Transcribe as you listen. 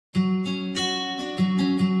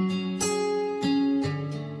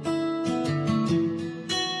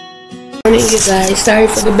Morning, you guys. Sorry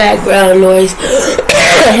for the background noise.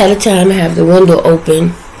 Ahead of time, I have the window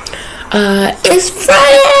open. It's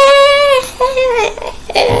Friday.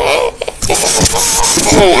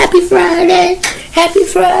 Hey, happy Friday. Happy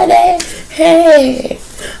Friday. Hey.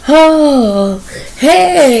 Oh.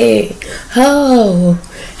 Hey. Oh.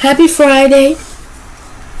 Happy Friday.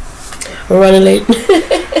 I'm running late.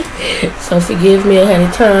 So forgive me ahead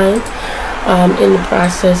of time. I'm in the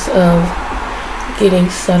process of getting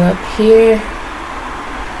set up here.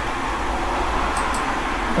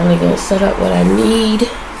 Only gonna set up what I need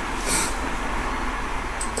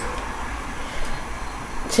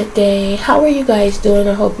today. How are you guys doing?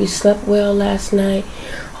 I hope you slept well last night.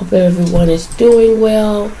 Hope everyone is doing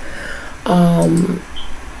well. I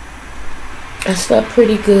slept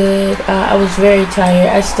pretty good. I was very tired.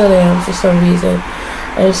 I still am for some reason.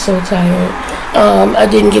 I was so tired. I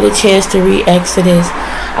didn't get a chance to read Exodus.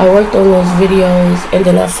 I worked on those videos and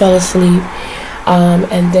then I fell asleep.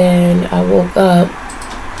 And then I woke up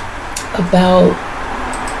about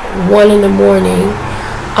 1 in the morning.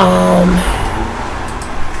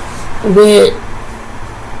 Went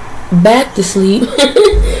back to sleep.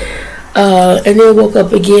 And then woke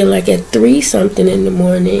up again like at 3 something in the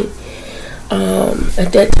morning.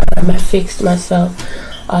 At that time I fixed myself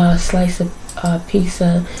a slice of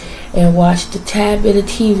pizza and watched a tad bit of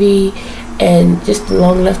TV and just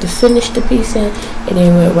long enough to finish the pizza, and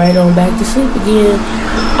then went right on back to sleep again.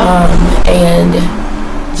 And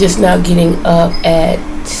just now getting up at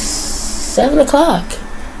 7 o'clock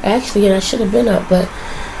actually, and I should have been up, but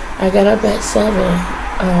I got up at 7.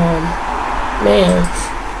 Man,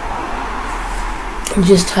 I'm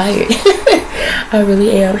just tired. I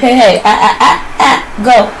really am. Hey,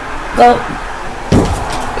 go.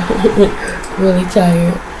 Really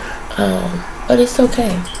tired. But it's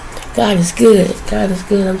okay. God is good. God is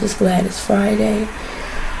good. I'm just glad it's Friday.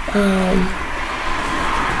 I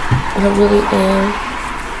really am.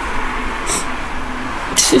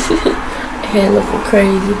 Head looking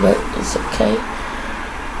crazy, but it's okay.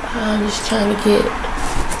 I'm just trying to get...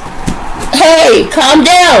 Hey, calm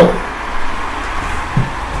down!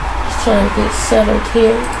 Just trying to get settled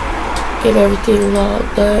here. Get everything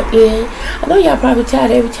logged in. I know y'all probably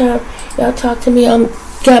tired every time y'all talk to me. I'm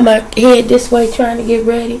got my head this way trying to get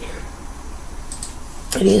ready.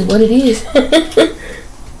 It is what it is.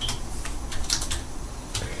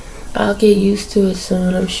 I'll get used to it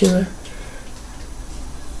soon, I'm sure.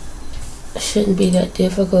 It shouldn't be that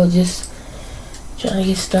difficult, just trying to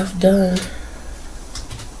get stuff done.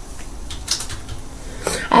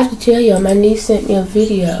 I have to tell y'all, my niece sent me a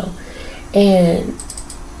video and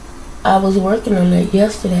I was working on it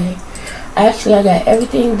yesterday. Actually, I got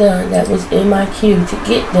everything done that was in my queue to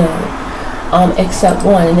get done, except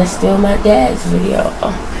one, and that's still my dad's video.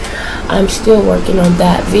 I'm still working on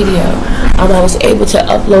that video. I was able to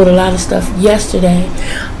upload a lot of stuff yesterday,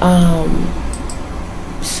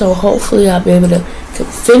 so hopefully I'll be able to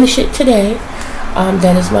finish it today.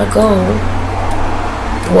 That is my goal.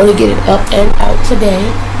 I want to get it up and out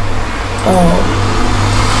today.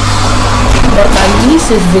 But my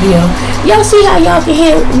niece's video, y'all see how y'all can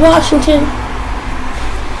hear Washington?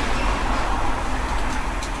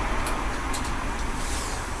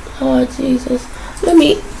 Oh Jesus, let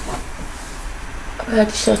me, I have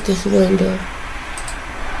to shut this window.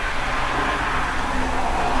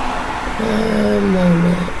 One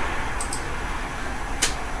moment.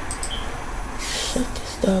 Shut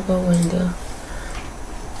this doggone window.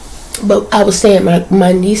 But I was saying,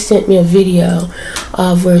 my niece sent me a video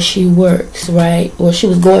of where she works, right? Well, she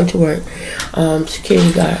was going to work,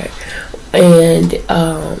 security guard. And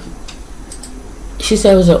she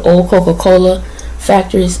said it was an old Coca-Cola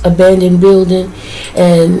factory's abandoned building.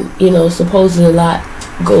 And, you know, supposedly a lot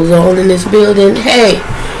goes on in this building. Hey!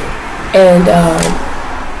 And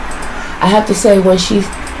I have to say, when she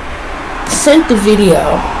sent the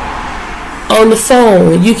video on the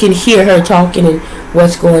phone, you can hear her talking and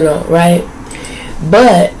what's going on, right?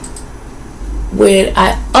 But when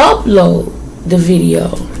I upload the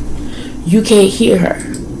video, you can't hear her.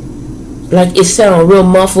 Like, it sounds real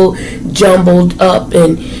muffled, jumbled up,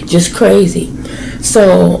 and just crazy.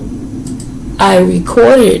 So I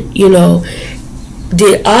recorded, you know,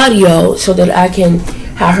 did audio so that I can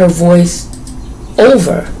have her voice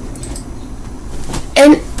over.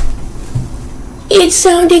 And it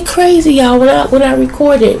sounded crazy, y'all, when I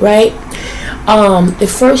recorded, right? The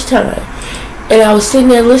first time, and I was sitting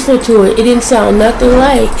there listening to it. It didn't sound nothing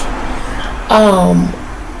like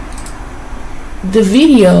the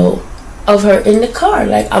video of her in the car.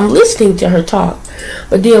 Like, I'm listening to her talk,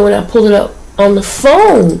 but then when I pull it up on the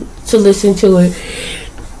phone to listen to it,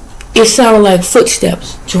 it sounded like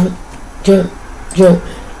footsteps. jump, jump,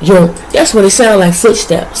 jump. That's what it sounded like,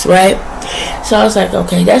 footsteps, right? So I was like,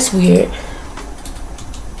 okay, that's weird.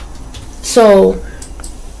 So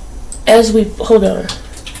as we, hold on.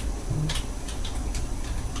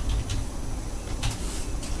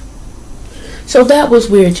 So that was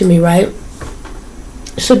weird to me, right?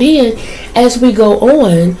 So then, as we go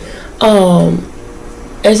on,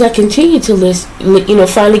 as I continue to listen, you know,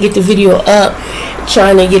 finally get the video up,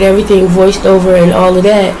 trying to get everything voiced over and all of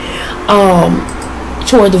that,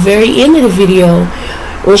 toward the very end of the video,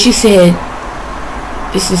 when she said,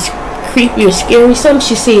 this is creepy or scary, something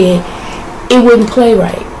she said, it wouldn't play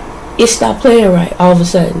right. It stopped playing right all of a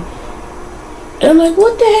sudden. And I'm like,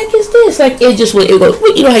 what the heck is this? Like, it just went, it goes,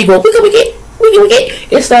 you know how you go, we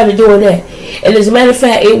it started doing that. And as a matter of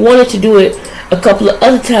fact, it wanted to do it a couple of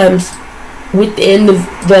other times within the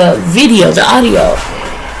video, the audio.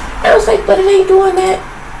 And I was like, but it ain't doing that.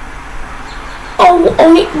 Oh,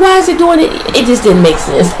 only, why is it doing it? It just didn't make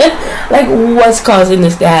sense. Like, what's causing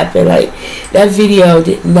this to happen? Like, that video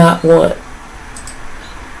did not want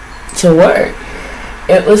to work.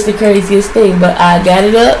 It was the craziest thing, but I got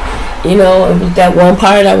it up. You know, with that one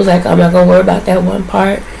part, I was like, I'm not gonna worry about that one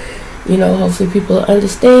part. You know, hopefully people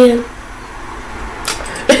understand.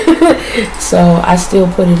 So I still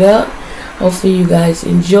put it up. Hopefully you guys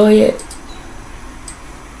enjoy it.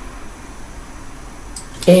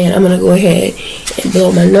 And I'm gonna go ahead and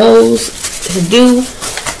blow my nose to do.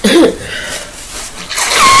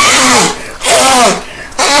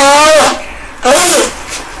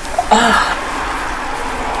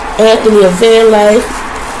 Anthony of Van Life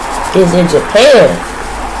is in Japan.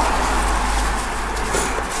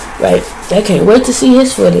 Right, I can't wait to see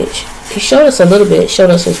his footage. He showed us a little bit,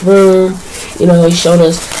 showed us his room, you know, he showed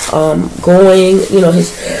us going, you know,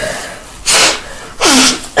 his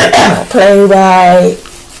plane ride,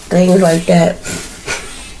 things like that.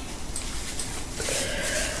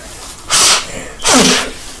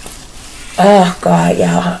 Oh God,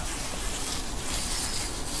 y'all.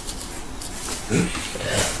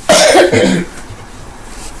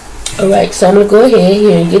 Alright, so I'm gonna go ahead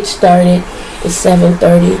here and get started. It's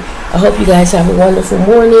 7:30. I hope you guys have a wonderful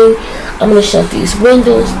morning. I'm gonna shut these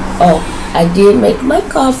windows. Oh, I did make my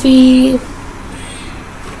coffee.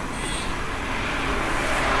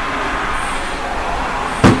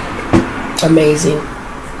 Amazing.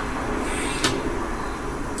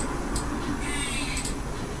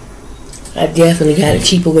 I definitely got a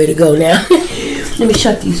cheaper way to go now. Let me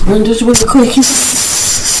shut these windows real quick.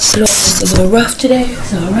 It's a little rough today.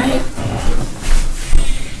 It's alright.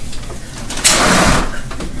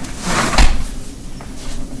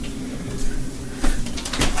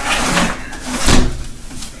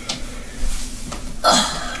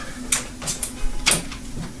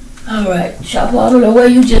 Alright, Chopper, I don't know where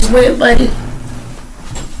you just went, buddy.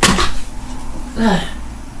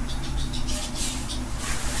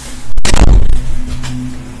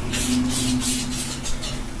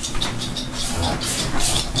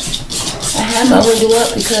 I have my window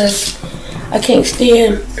up because I can't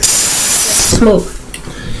stand smoke.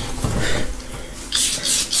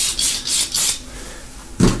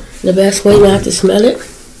 The best way not to smell it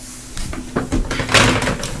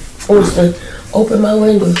was to open my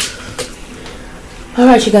window.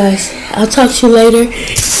 Alright, you guys. I'll talk to you later.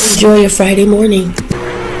 Enjoy your Friday morning.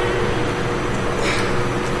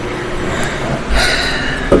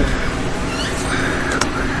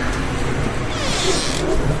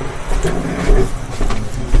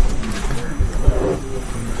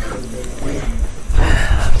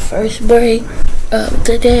 First break of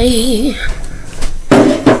the day.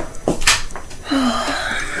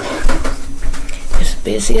 It's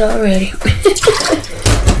busy already.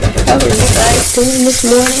 How are you guys doing this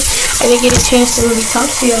morning? I didn't get a chance to really talk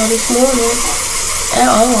to y'all this morning at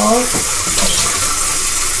all.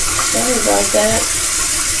 Sorry about that.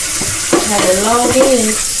 I had to log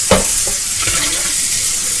in.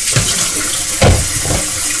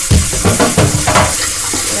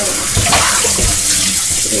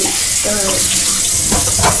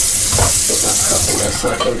 Put my cup in there so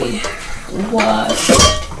it can be washed.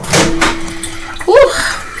 Woo!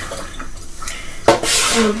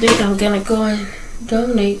 I don't think I'm gonna go and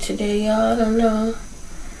donate today, y'all. I don't know.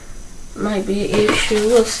 Might be an issue.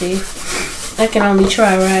 We'll see. I can only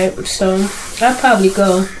try, right? So I'll probably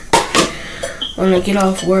go when I get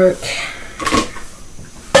off work.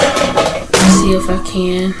 See if I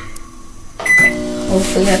can.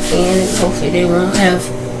 Hopefully I can, and hopefully they won't have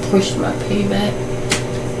pushed my payback.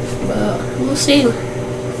 But we'll see.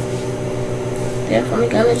 Definitely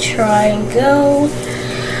gonna try and go.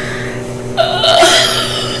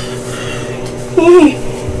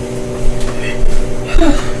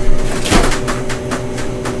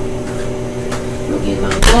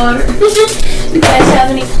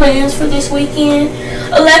 plans for this weekend?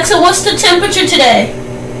 Alexa, what's the temperature today?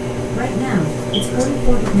 Right now, it's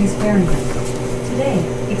 44 degrees Fahrenheit. Today,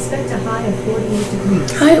 expect a high of 48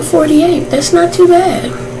 degrees. High of 48. That's not too bad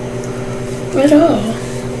at all.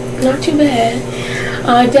 Not too bad.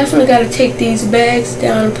 I definitely got to take these bags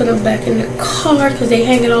down and put them back in the car because they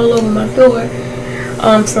hanging all over my door.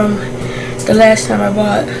 From the last time I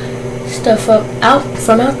bought stuff out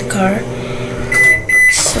the car.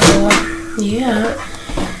 So yeah,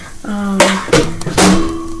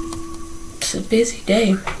 it's a busy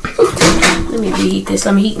day. Let me reheat this.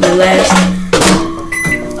 I'm heating the last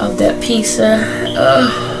of that pizza.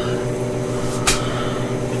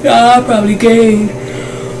 Yeah, I probably gained,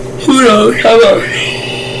 who knows how much.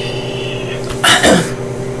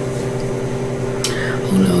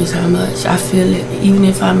 Who knows how much. I feel it even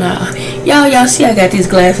if I'm not. Y'all see I got these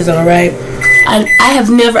glasses on, right? I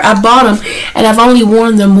bought them and I've only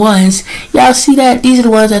worn them once. Y'all see that? These are the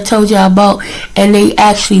ones I told y'all about, and they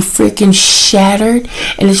actually freaking shattered,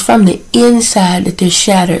 and it's from the inside that they're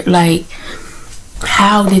shattered. Like,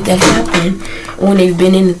 how did that happen when they've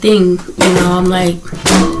been in the thing? You know, I'm like,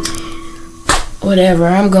 whatever,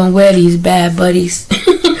 I'm gonna wear these bad buddies.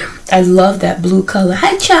 I love that blue color.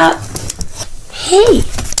 Hi, Chop. Hey.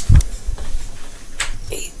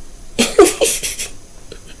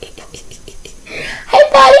 Hey,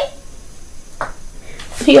 buddy.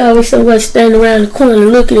 He always so much standing around the corner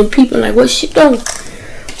looking at people like, what's she doing?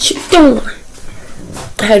 What's she doing?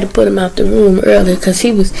 I had to put him out the room earlier because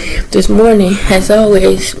he was, this morning, as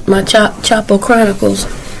always, my Chapo Chronicles,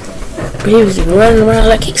 he was running around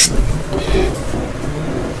like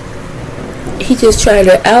he just tried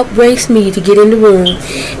to outrace me to get in the room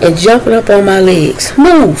and jumping up on my legs.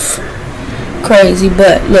 Move. Crazy,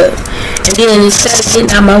 but look. And then instead of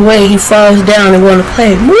getting out my way, he falls down and want to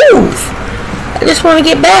play. Move. I just want to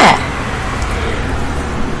get back.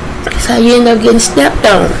 That's how you end up getting stepped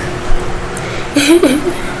on.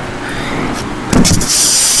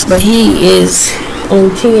 But he is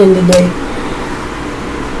on 10 today.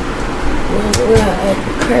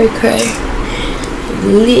 Cray.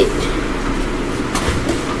 Lit.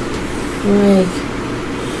 Like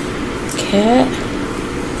cat.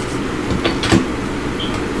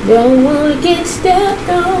 Don't want to get stepped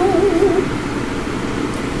on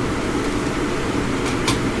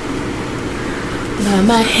by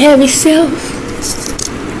my heavy self.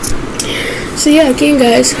 So yeah, again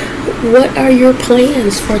guys, what are your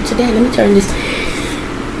plans for today? Let me turn this.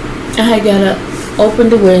 I gotta open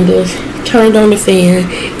the windows, turned on the fan,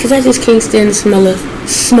 because I just can't stand the smell of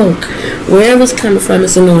smoke. Wherever it's coming from,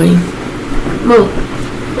 it's annoying. Move.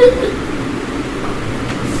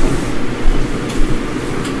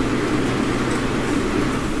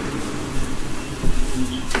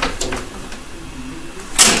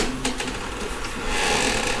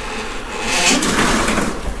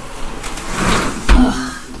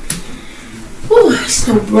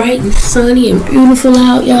 So bright and sunny and beautiful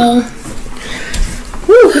out, y'all.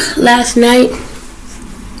 Last night,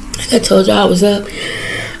 like I told y'all, I was up.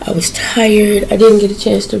 I was tired. I didn't get a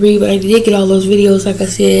chance to read, but I did get all those videos, like I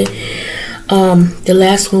said. The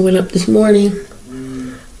last one went up this morning.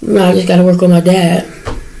 Now I just got to work on my dad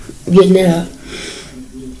getting it up.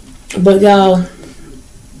 But y'all,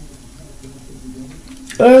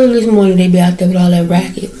 early this morning, they be out there with all that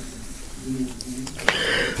racket.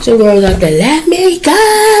 Some girls out there, let me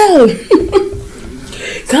go.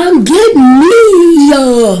 Come get me,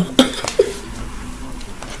 y'all.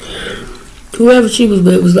 Whoever she was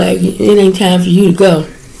with was like, it ain't time for you to go.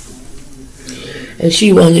 And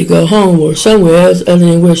she wanted to go home or somewhere else other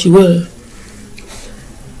than where she was.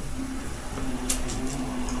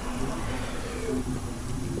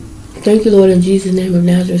 Thank you, Lord, in Jesus' name of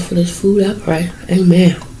Nazareth, for this food I pray.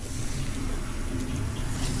 Amen.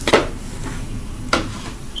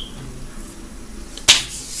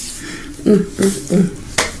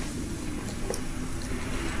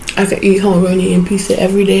 I could eat hominy and pizza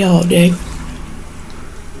every day, all day.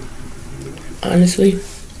 Honestly.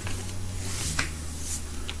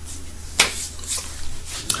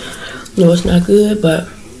 No, it's not good, but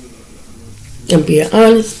I'm being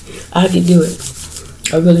honest, I could do it.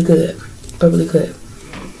 I really could. I really could.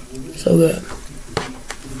 So good.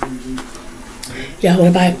 Y'all want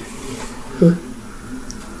a bite?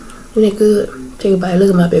 Isn't it good? Take a bite.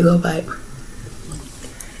 Look at my big old bite.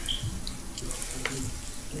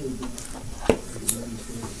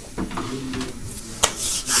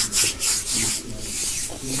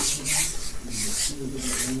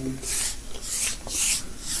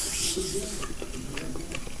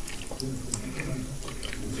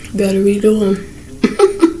 Gotta redo them.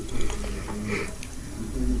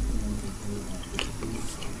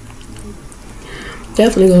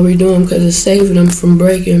 definitely gonna redo them because it's saving them from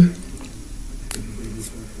breaking.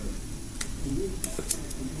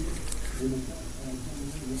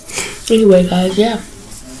 Anyway, guys, yeah.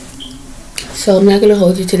 So I'm not gonna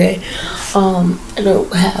hold you today. I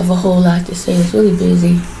don't have a whole lot to say. It's really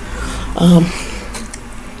busy.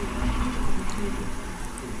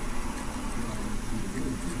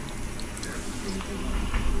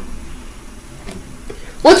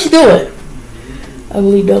 What you doing? I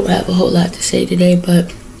really don't have a whole lot to say today,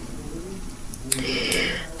 but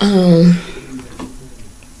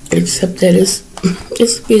except that it's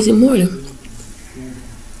a busy morning.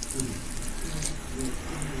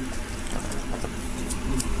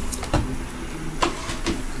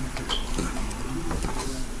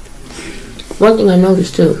 One thing I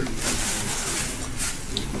noticed too,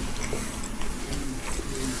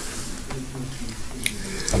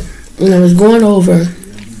 when I was going over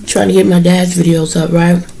trying to get my dad's videos up,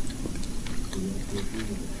 right?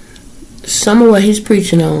 Some of what he's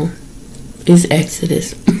preaching on is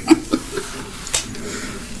Exodus.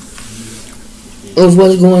 Of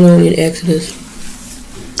what's going on in Exodus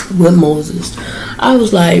with Moses. I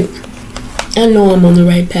was like, I know I'm on the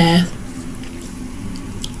right path.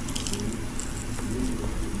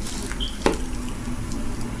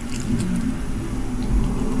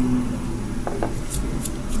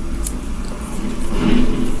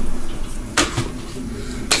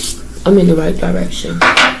 I'm in the right direction.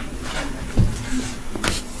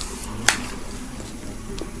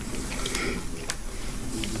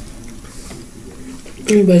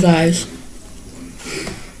 Anyway, guys,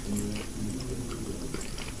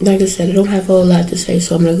 like I said, I don't have a whole lot to say,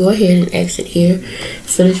 so I'm gonna go ahead and exit here,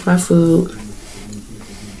 finish my food,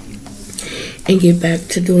 and get back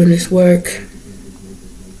to doing this work.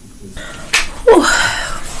 Whew.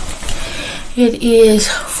 It is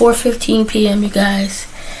 4:15 p.m. you guys.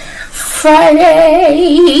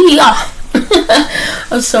 Friday!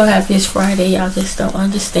 I'm so happy it's Friday. Y'all just don't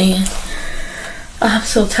understand. I'm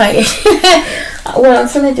so tired. What I'm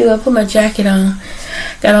finna do, I put my jacket on,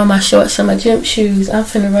 got on my shorts and my gym shoes. I'm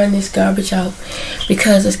finna run this garbage out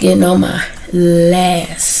because it's getting on my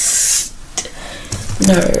last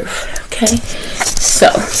nerve. Okay? So,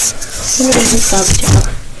 let me run this garbage out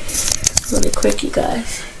really quick, you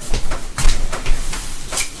guys.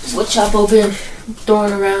 What y'all both been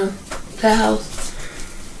throwing around the house?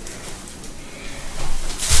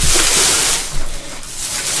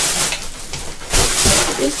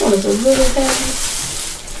 This one is a little heavy.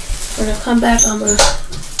 When I come back, I'm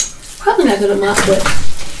probably not gonna mop, but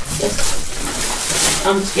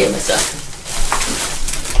I'm gonna scare myself.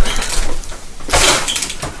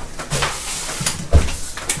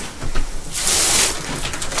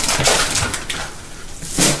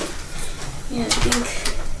 Yeah, I think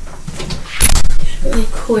it's really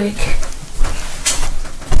quick.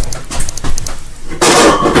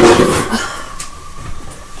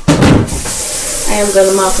 I am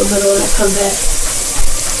gonna mop a little when I come back.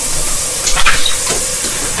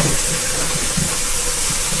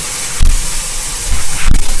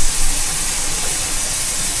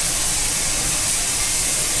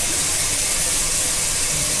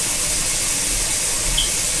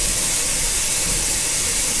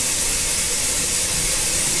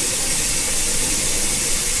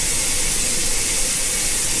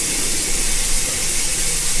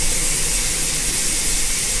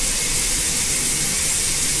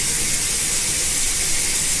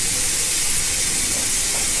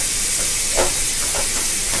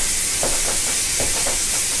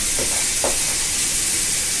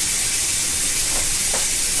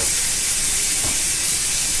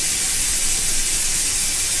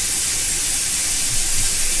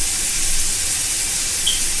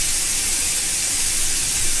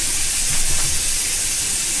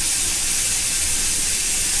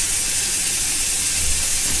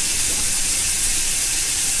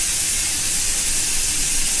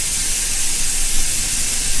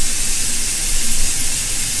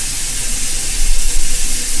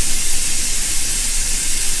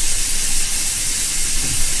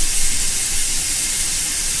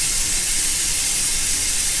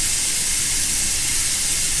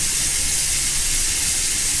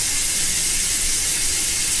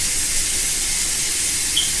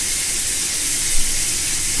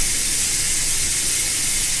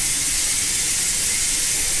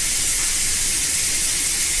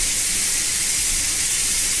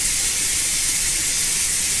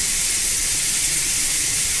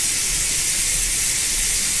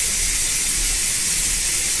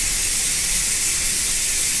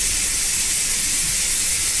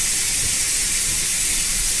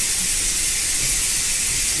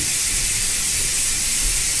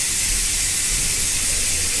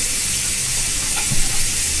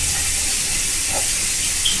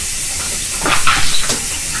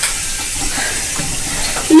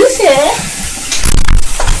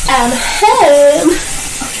 I'm home.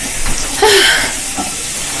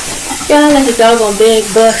 Y'all like a doggone big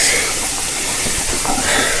bus.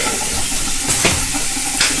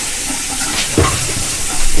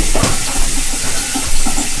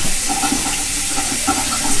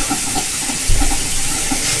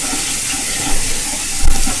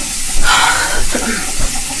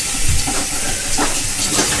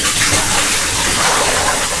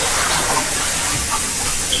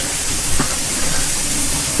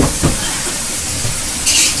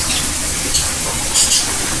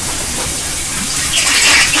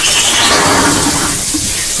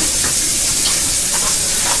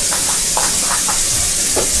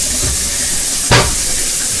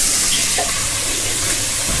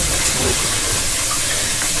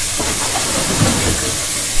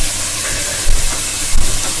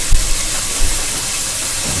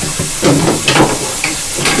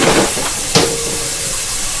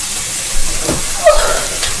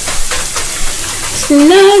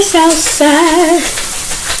 Nice outside.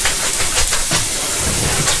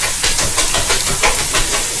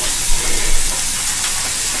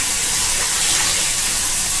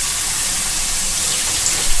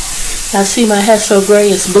 I see my hair so gray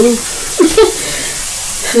it's blue.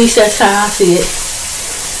 At least that's how I see it.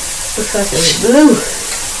 Because it's blue.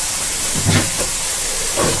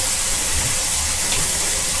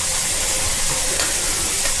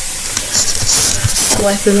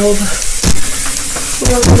 Wipe it over.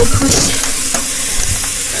 Real quick.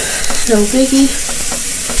 No biggie.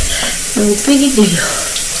 No biggie deal.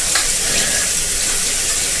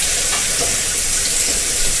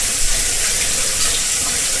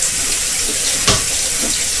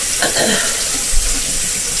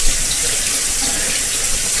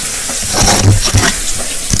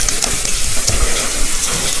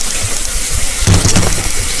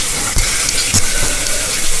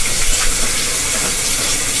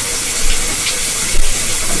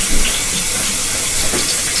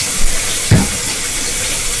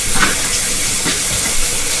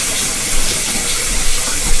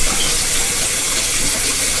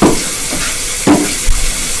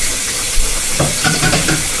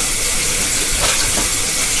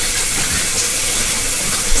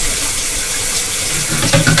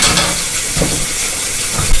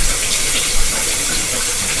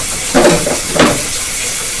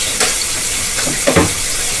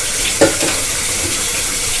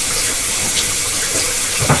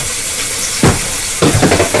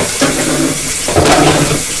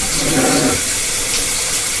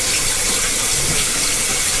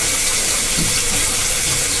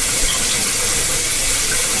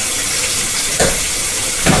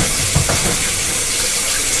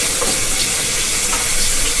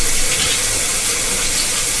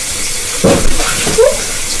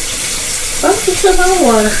 Took my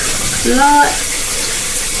water. Lord.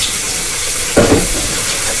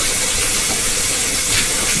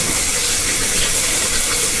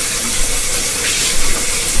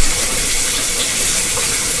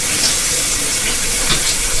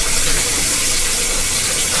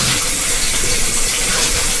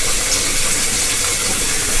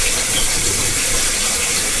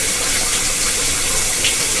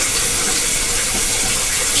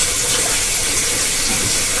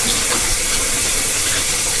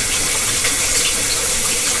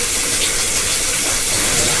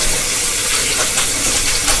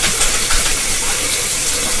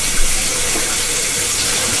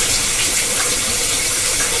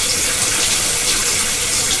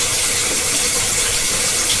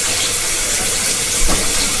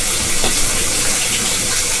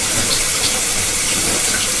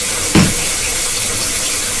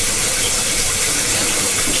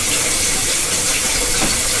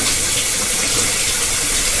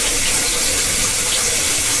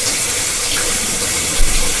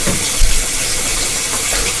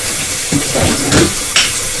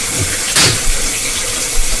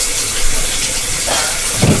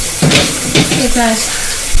 Okay guys,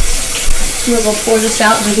 I'm gonna pour this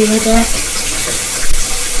out and be right back.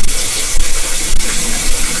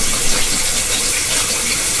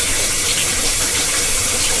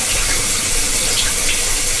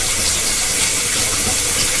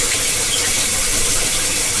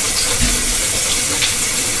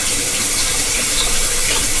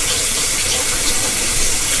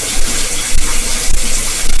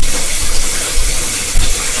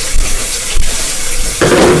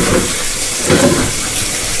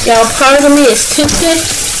 Y'all, part of me is tempted.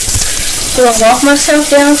 So I walk myself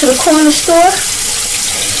down to the corner store,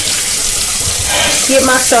 get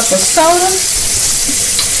myself a soda,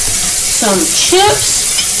 some chips,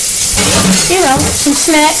 you know, some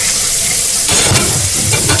snacks.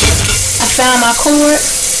 I found my cord.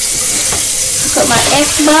 Put my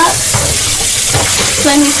Xbox.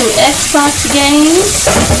 Play me some Xbox games.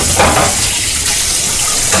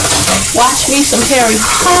 Watch me some Harry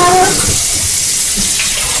Potter.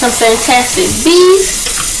 Some Fantastic Beasts.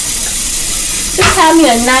 Just have me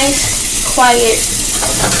a nice, quiet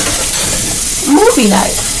movie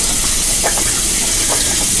night.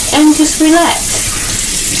 And just relax.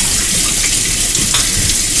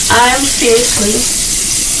 I'm seriously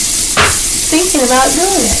thinking about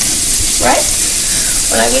doing that, right?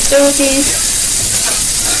 When I get through with these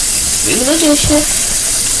religion shit,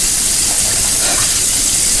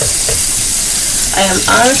 I am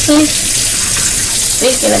honestly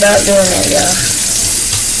thinking about doing that, y'all.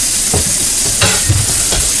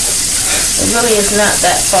 It really is not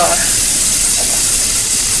that far.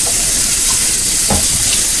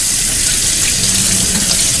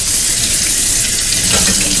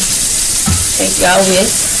 Take y'all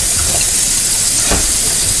with.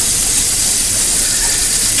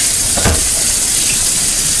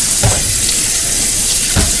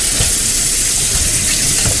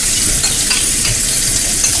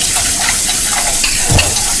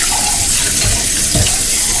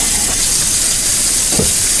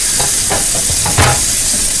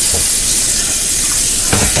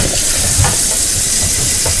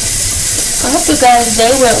 I hope you guys' day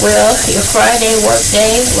went well. Your Friday, work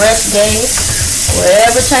day, rest day,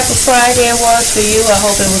 whatever type of Friday it was for you, I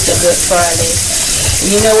hope it was a good Friday.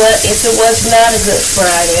 You know what? If it was not a good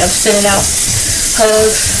Friday, I'm sending out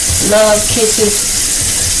hugs, love,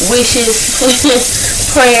 kisses, wishes,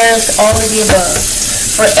 prayers, all of the above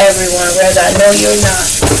for everyone. Whether I know you're not,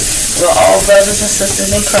 we're all brothers and sisters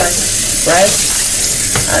in Christ, right?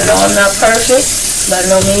 I know I'm not perfect, by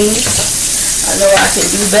no means. I know I can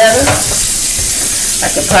do better. I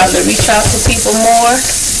could probably reach out to people more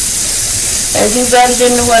and do better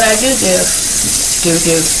than what I do.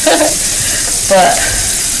 But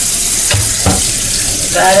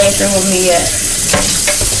God ain't through with me yet.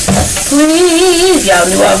 Please, y'all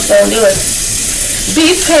knew I was gonna do it.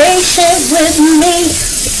 Be patient with me.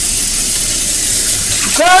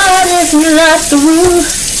 God is not through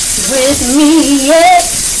with me yet.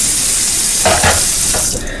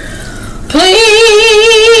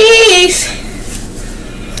 Please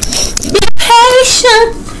be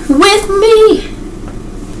patient with me.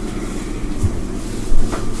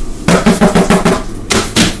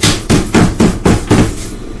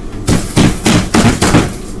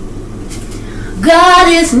 God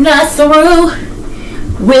is not through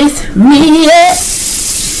with me yet.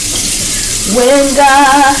 When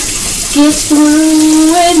God gets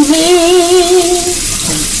through with me,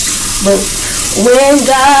 but when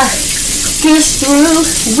God gets through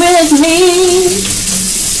with me,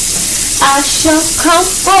 I shall come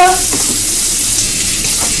forth.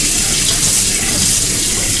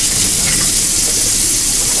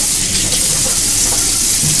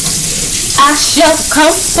 I shall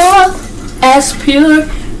come forth as pure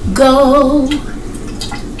gold.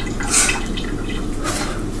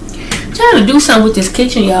 I'm trying to do something with this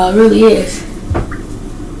kitchen, y'all. It really is.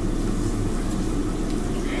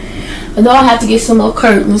 I know I have to get some more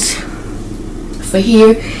curtains for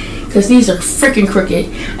here because these are freaking crooked.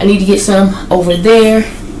 I need to get some over there.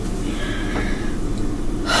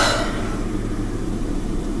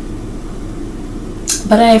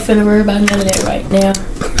 But I ain't finna worry about none of that right now.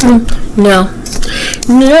 No.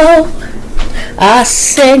 I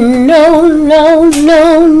said no.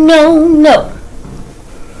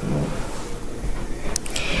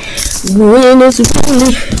 When it's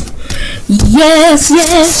really yes.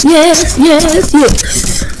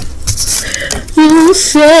 You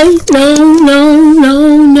say no.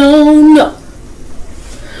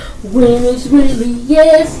 When it's really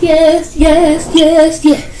yes.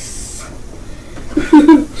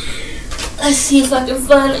 Let's see if I can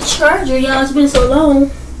find a charger, y'all. It's been so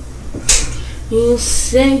long. You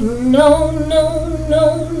say no.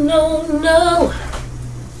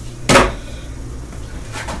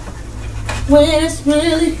 When it's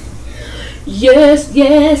really yes.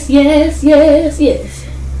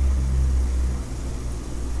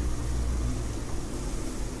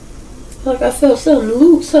 Like I felt something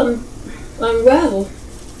loose, something unravel.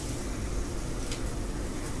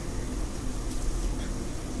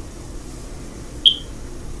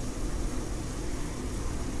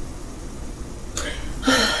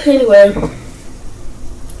 Anyway,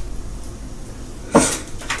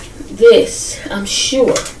 this, I'm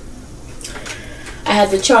sure, I have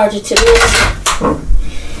the charger to this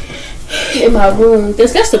in my room.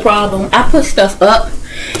 That's the problem. I put stuff up,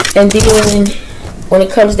 and then when it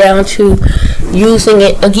comes down to using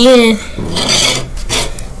it again,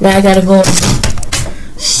 now I gotta go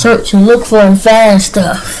search and look for and find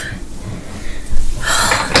stuff.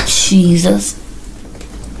 Jesus.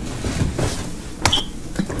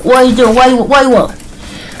 What are you doing? What you want?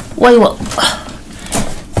 What you want?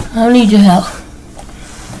 I don't need your help.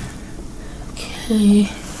 Okay.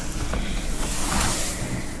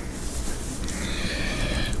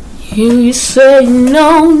 You say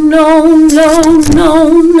no, no, no,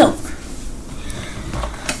 no, no.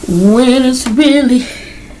 When it's really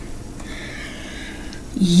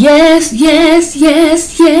yes, yes,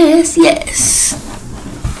 yes, yes, yes.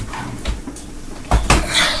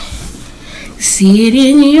 See it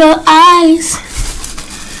in your eyes.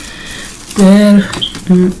 Better.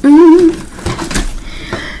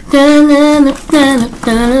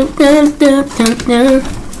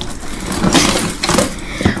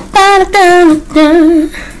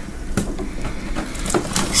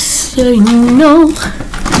 Say no,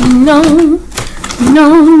 no,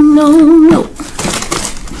 no, no, no.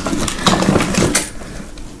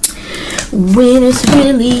 When it's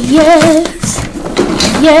really yes,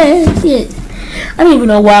 yes, yes. I don't even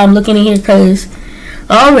know why I'm looking in here, because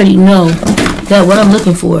I already know that what I'm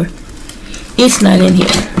looking for, it's not in here.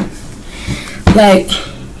 Like,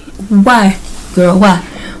 why, girl, why?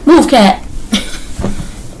 Move, cat.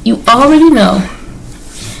 You already know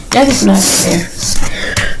that is not there.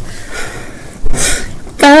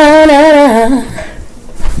 Da-da-da.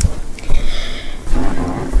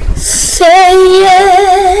 Say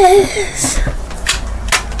yes.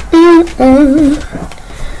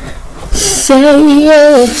 Say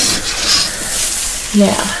yes.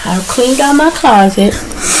 Now, I've cleaned out my closet,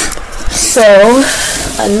 so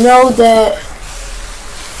I know that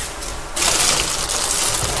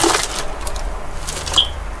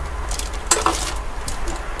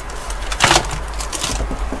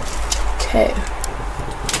okay.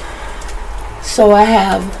 So I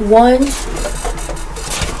have one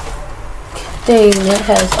thing that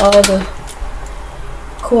has all the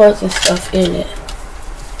cords and stuff in it.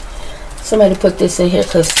 Somebody put this in here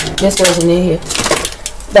because this wasn't in here.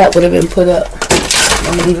 That would have been put up.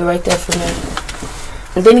 I'm gonna leave it right there for now.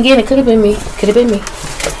 And then again, it could have been me. Could have been me.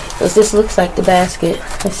 Because this looks like the basket.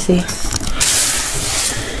 Let's see.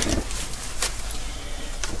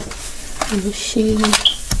 Machine.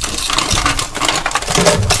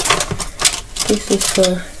 This is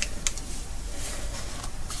for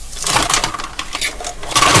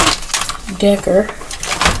Decker.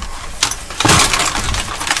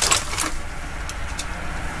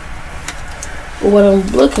 What I'm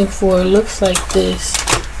looking for looks like this.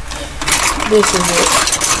 This is it.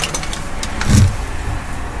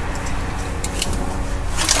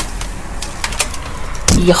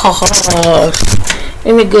 Yes.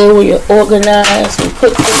 Isn't it good when you're organized and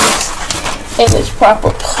put things in its proper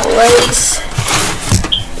place?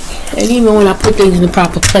 And even when I put things in the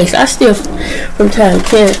proper place, I still, from time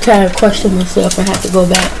to time, question myself and have to go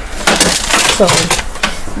back. So,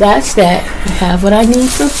 that's that. I have what I need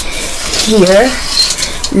from here.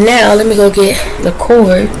 Now, let me go get the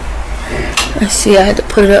cord. I see I had to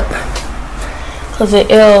put it up because the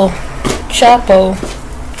El Chapo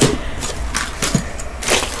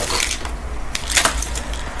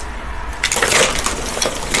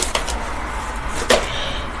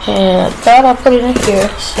and I thought I put it in here,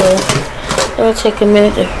 so it'll take a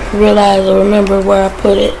minute to realize or remember where I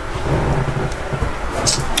put it.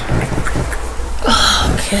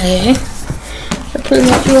 Okay, I put it in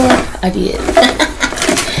the drawer. I did.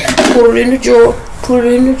 Put it in the drawer. Put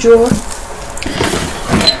it in the drawer.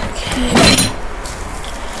 Okay.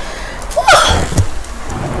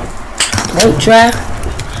 Don't dry.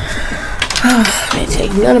 I didn't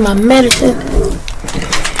take none of my medicine.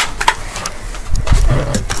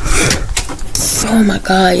 Oh my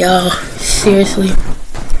God, y'all. Seriously.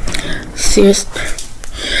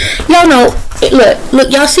 Y'all know,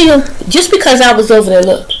 look, y'all see him? Just because I was over there,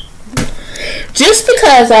 look. Just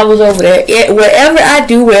because I was over there, wherever I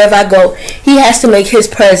do, wherever I go, he has to make his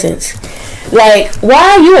presence. Like,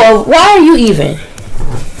 why are you even?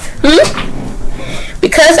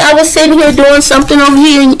 Because I was sitting here doing something over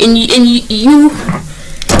here and you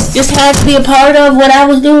just had to be a part of what I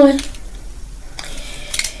was doing?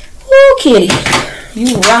 Ooh, kitty.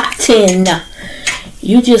 You rotten.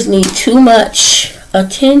 You just need too much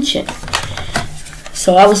attention.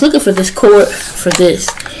 So I was looking for this cord for this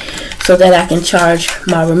so that I can charge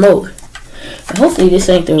my remote. And hopefully this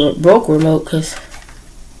ain't the broke remote, because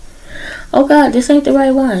oh God, this ain't the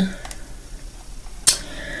right one.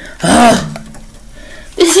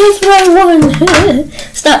 This is the right one.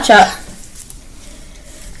 Stop, Chop.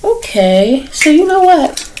 Okay, so you know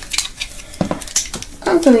what?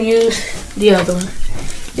 I'm gonna use the other one.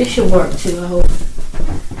 This should work too, I hope.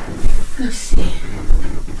 Let's see.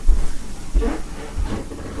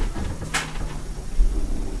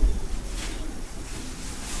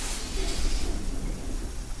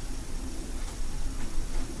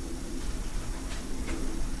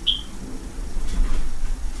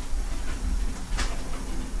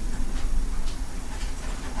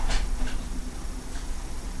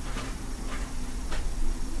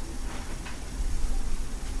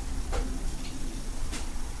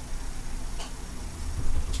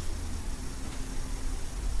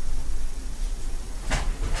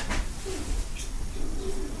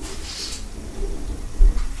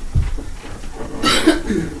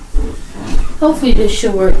 Hopefully this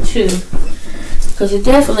should work too, because it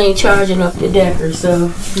definitely ain't charging up the Decker,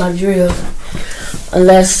 so my drill,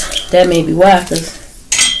 unless that may be why, because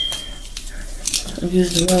I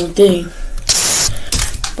used the wrong thing.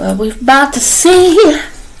 But we're about to see.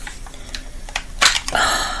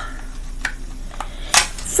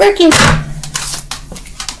 Freaking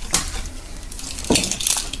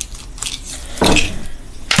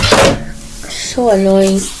so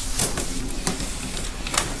annoying.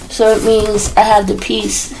 So it means I have the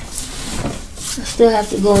piece. I still have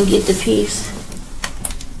to go and get the piece.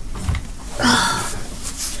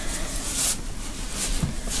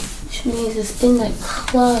 Which means it's in that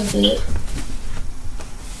closet.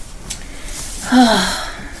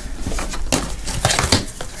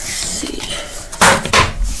 Let's see.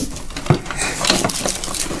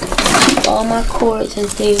 All my cords and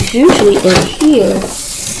things usually in here.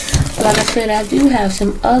 Like I said, I do have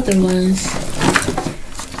some other ones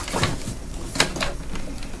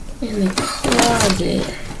in the closet.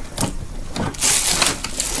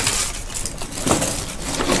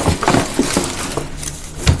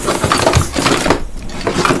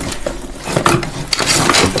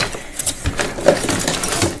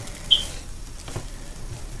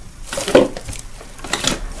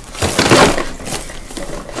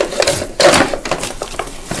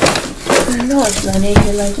 I know it's not in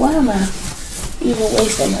here. Like, why am I even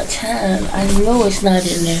wasting my time? I know it's not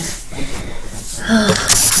in there.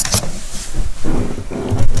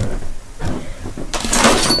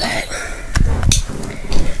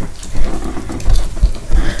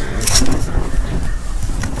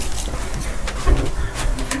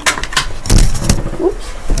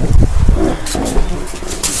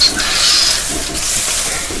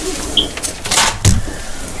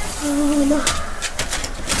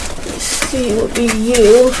 It would be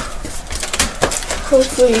you.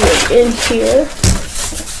 Hopefully you're in here.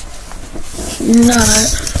 Not.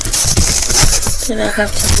 Then I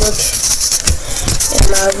have to look in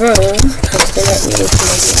my room, because then that means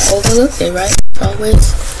maybe I overlooked it, right? Always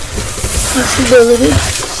possibility.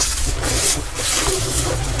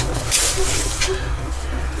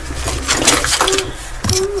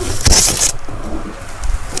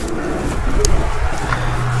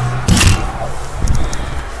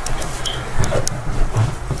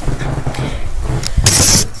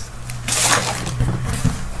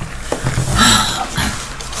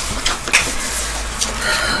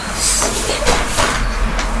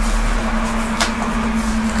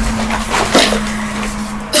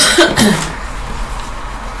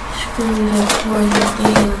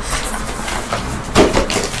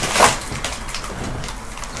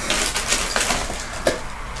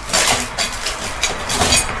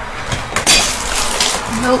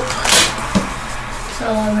 Nope. So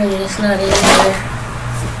already it's not in there.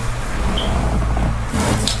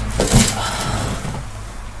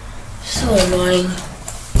 So annoying.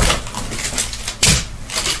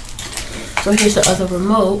 So here's the other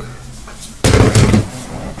remote.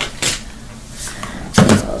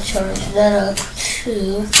 I'll charge that up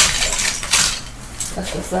too. If I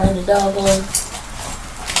can find the doggone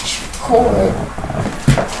cord.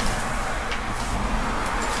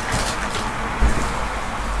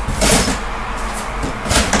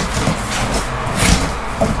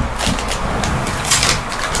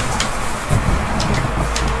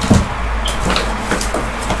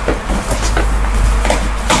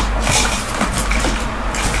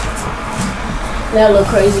 That little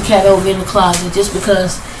crazy cat over in the closet just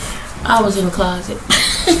because I was in the closet.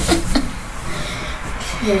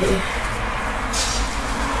 Okay.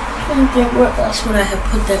 I don't think where else would I have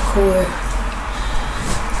put that cord.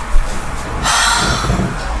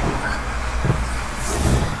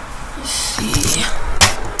 Let's see.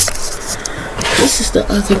 This is the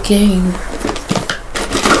other game.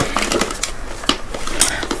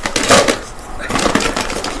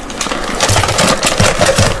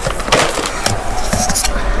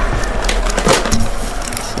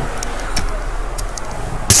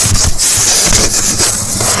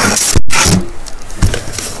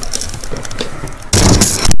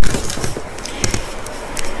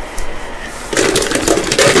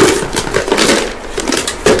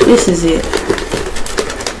 This is it.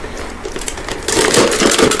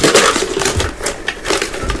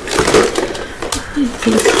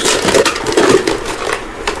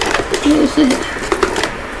 Is it?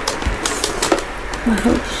 I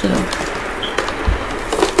hope so.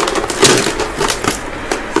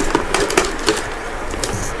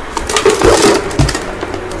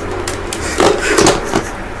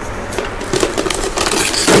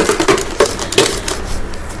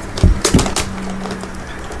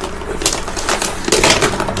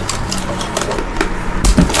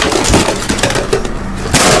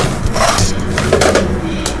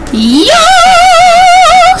 Yes!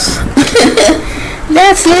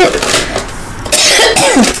 That's it.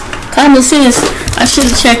 Common sense. I should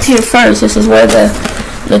have checked here first. This is where the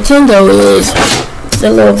Nintendo is.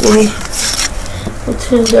 The little boy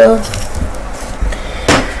Nintendo.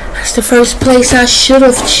 That's the first place I should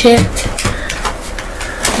have checked.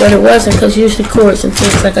 But it wasn't, because usually cords and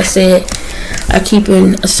things, like I said, I keep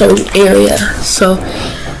in a certain area. So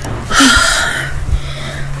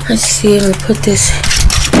let's see, I'm gonna put this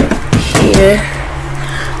here.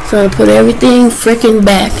 So I'm gonna put everything freaking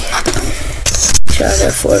back. Try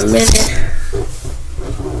that for a minute.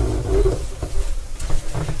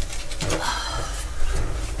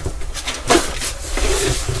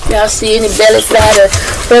 Y'all see any belly fat or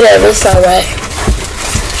whatever, it's alright.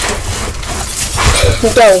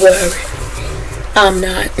 Don't worry. I'm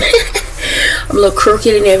not. I'm a little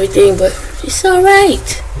crooked and everything, but it's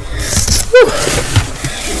alright. Go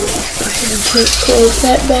ahead and close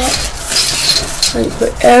that back. Let me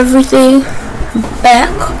put everything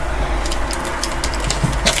back.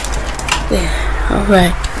 There.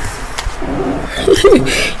 Alright.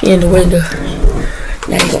 In the window.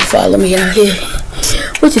 Now you're gonna follow me out here.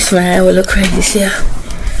 Which is fine. We'll look crazy still.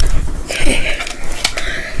 Okay.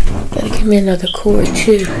 Gotta give me another cord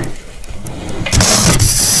too.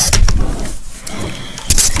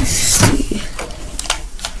 Let's see.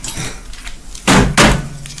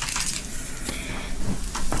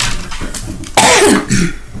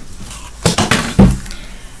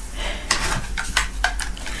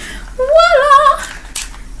 Voila!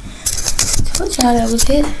 Told y'all that was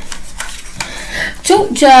it.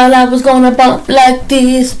 Told y'all I was gonna bump like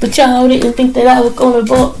this, but y'all didn't think that I was gonna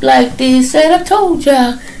bump like this. And I told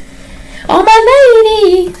y'all, all my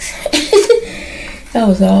ladies. That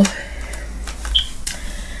was off.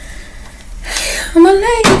 All my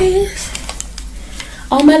ladies,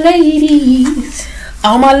 all my ladies,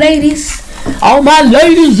 all my ladies, all my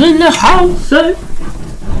ladies in the house.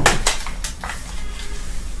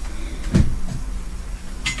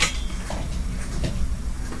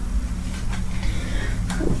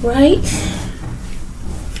 Right.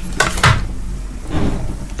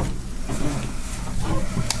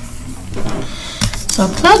 So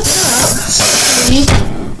plug it up.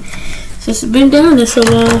 Since it's been down there so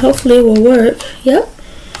long, hopefully it will work. Yep.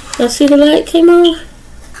 Y'all see the light came on?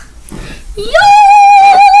 Yo!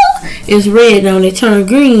 It's red now, it turned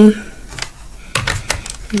green.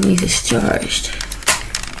 It means it's charged.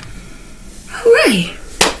 Alright.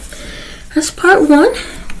 That's part one.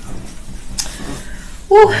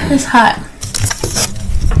 Oh, it's hot.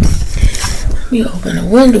 Let me open a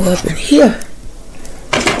window up in here.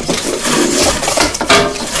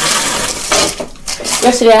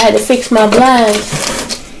 Yesterday I had to fix my blinds.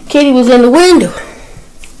 Kitty was in the window.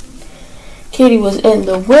 Kitty was in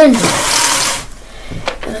the window.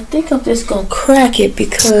 And I think I'm just going to crack it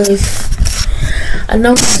because I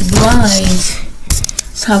know these blinds,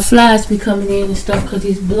 that's how flies be coming in and stuff, because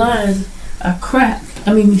these blinds are cracked.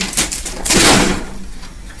 I mean,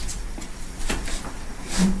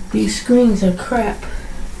 these screens are crap.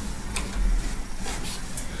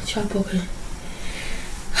 Chop open.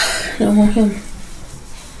 I don't want him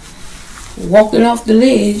walking off the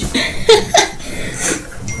ledge.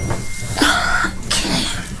 Okay.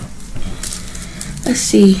 Let's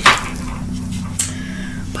see.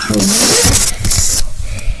 Part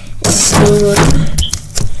one.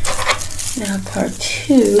 Now part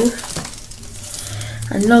two.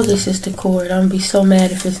 I know this is the cord. I'm gonna be so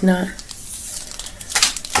mad if it's not.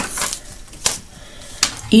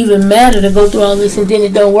 Even madder to go through all this and then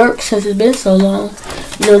it don't work since it's been so long.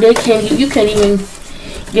 You know, you can't even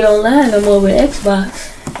get online no more with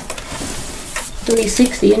Xbox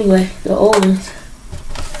 360 anyway, the old ones.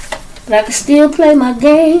 But I can still play my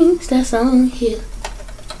games that's on here.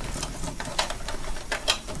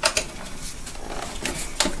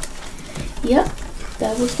 Yep,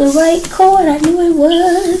 that was the right cord. I knew it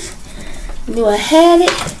was. I knew I had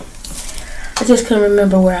it. I just couldn't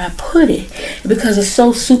remember where I put it because it's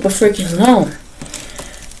so super freaking long.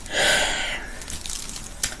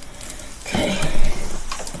 Okay.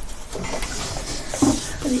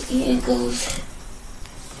 the end goes.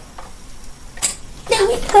 Now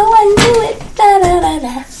we go and do it. Da da da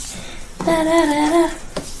da. Da da da da.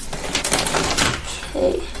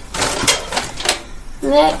 Okay.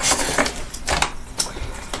 Next.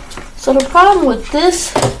 So the problem with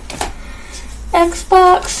this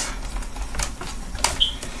Xbox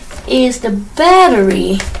is the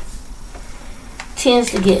battery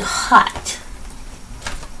tends to get hot.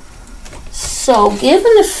 So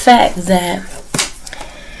given the fact that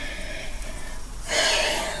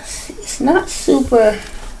it's not super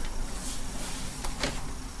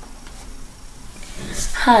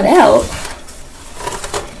hot out,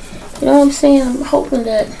 you know what I'm saying? I'm hoping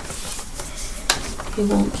that it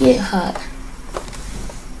won't get hot.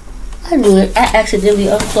 I knew it. I accidentally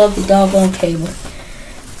unplugged the doggone cable.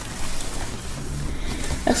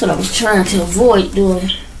 That's what I was trying to avoid doing.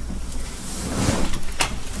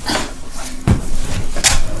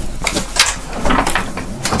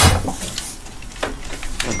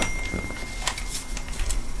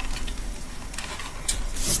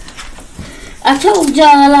 I told y'all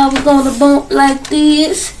I was gonna bump like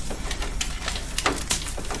this.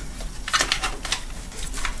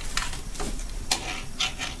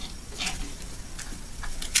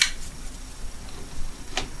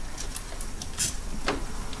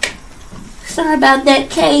 Sorry about that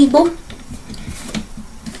cable.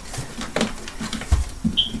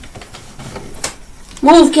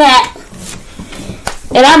 Move, cat.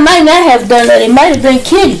 And I might not have done that. It might have been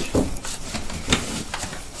Kitty.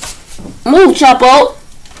 Move, Chapo.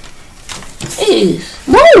 Jeez.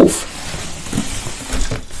 Move.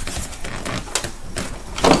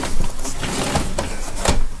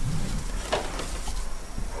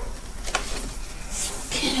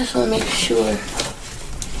 Okay, just want to make sure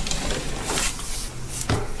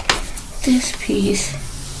this piece.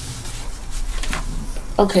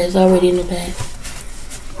 Okay, it's already in the bag.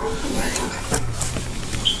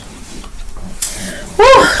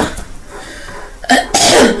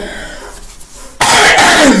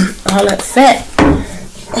 All that fat.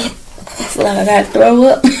 I feel like I gotta throw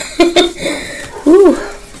up. Woo.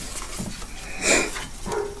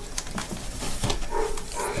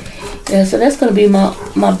 Yeah, so that's gonna be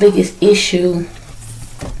my biggest issue,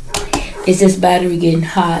 is this battery getting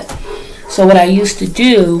hot. So what I used to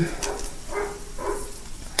do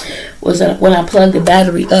was when I plugged the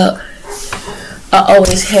battery up, I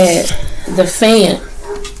always had the fan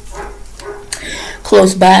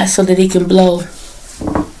close by so that it can blow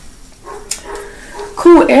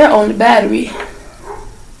cool air on the battery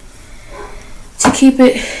to keep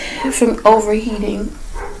it from overheating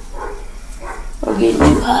or getting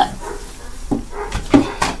too hot.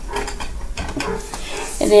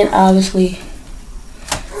 And then obviously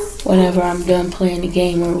whenever I'm done playing the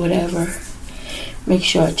game or whatever, make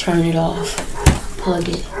sure I turn it off, plug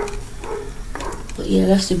it. But yeah,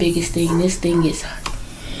 that's the biggest thing. This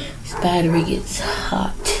battery gets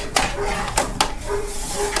hot.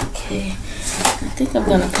 Okay. I think I'm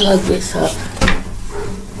gonna plug this up.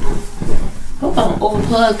 Hope I don't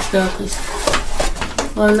overplug stuff,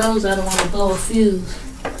 because Lord knows I don't want to blow a fuse.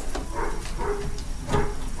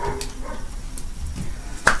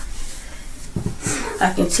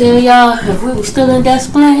 I can tell y'all, if we were still in Des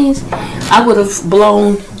Plaines, I would have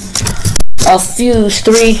blown a fuse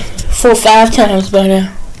 3, 4, 5 times by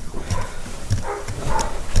now.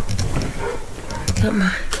 Got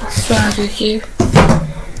my charger here.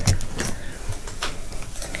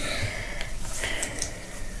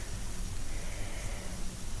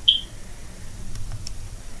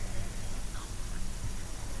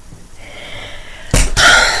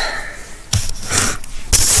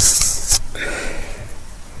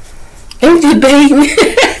 I'm debating.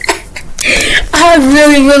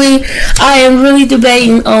 I am really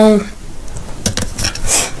debating on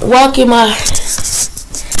walking my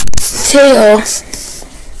tail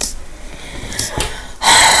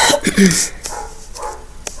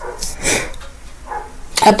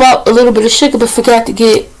I bought a little bit of sugar but forgot to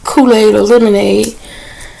get Kool-Aid or lemonade.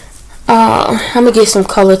 I'm gonna get some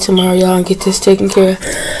color tomorrow, y'all, and get this taken care of.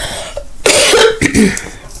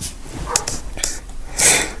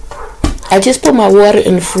 I just put my water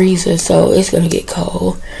in the freezer, so it's gonna get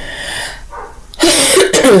cold.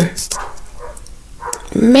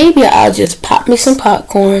 Maybe I'll just pop me some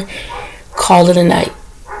popcorn, call it a night.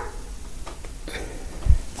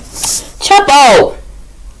 Chapo!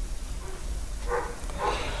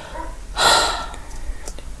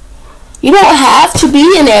 You don't have to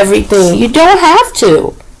be in everything. You don't have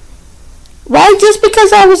to. Right? Just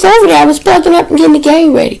because I was over there, I was plugging up and getting the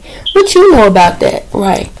game ready. What you know about that?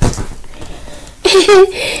 Right.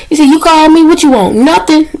 You said, you call me, what you want?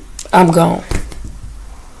 Nothing. I'm gone.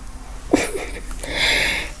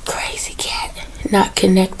 not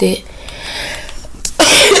connected.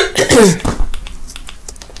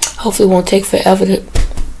 Hopefully it won't take forever to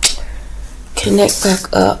connect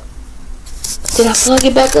back up. Did I plug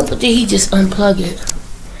it back up or did he just unplug it?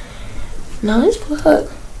 No, it's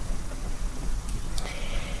plugged.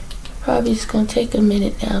 Probably just gonna take a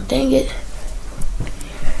minute now. Dang it.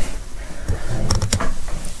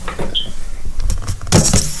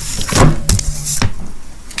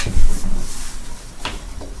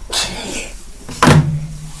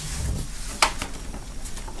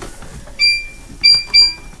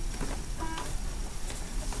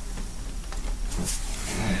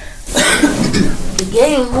 The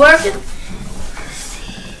game's working.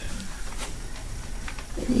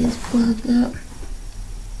 It is plugged up.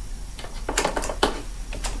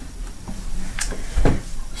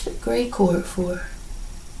 What's the gray cord for?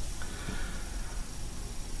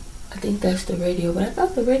 I think that's the radio, but I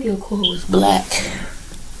thought the radio cord was black.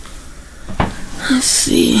 Let's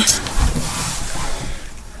see.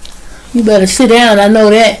 You better sit down. I know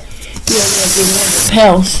that. You ain't gonna get in the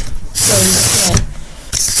house. So you can.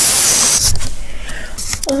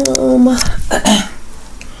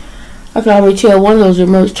 I can already tell one of those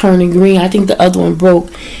remotes turning green. I think the other one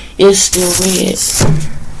broke. It's still red.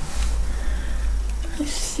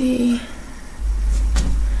 Let's see.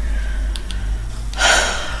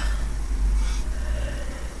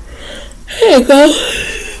 There you go.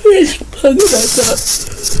 Let's plug it back up.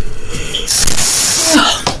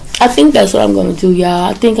 I think that's what I'm gonna do, y'all.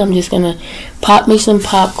 I think I'm just gonna pop me some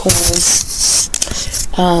popcorn,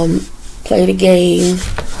 play the game,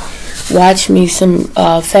 watch me some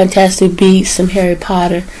Fantastic Beasts, some Harry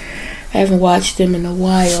Potter. I haven't watched them in a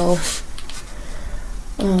while. Sweet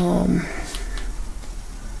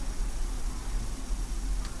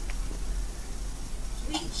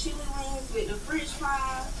chili wings with the French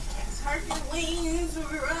fries, turkey wings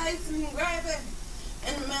with rice and gravy,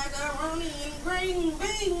 and macaroni and green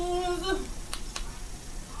beans.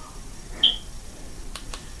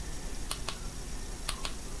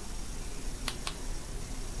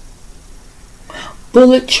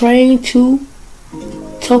 Bullet train to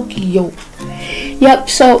Tokyo. Yep,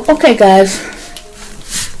 so, okay, guys.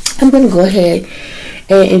 I'm going to go ahead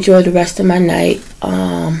and enjoy the rest of my night.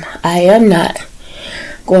 I am not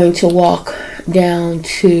going to walk down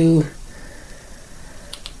to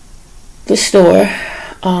the store.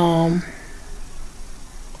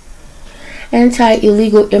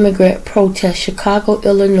 Anti-illegal immigrant protest, Chicago,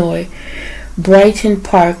 Illinois, Brighton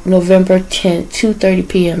Park, November 10th, 2:30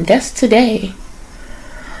 p.m. That's today.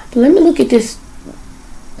 But let me look at this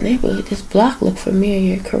neighborhood. This block look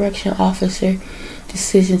familiar. Correction officer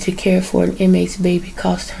decision to care for an inmate's baby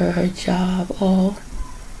cost her her job. Oh.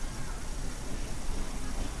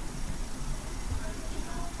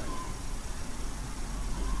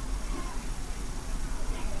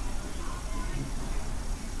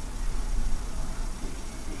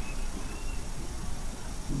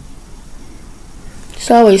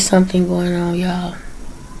 There's always something going on, y'all.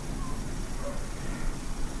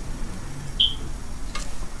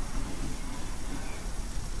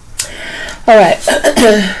 Alright,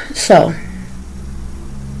 so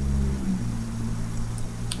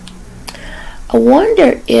I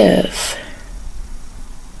wonder if,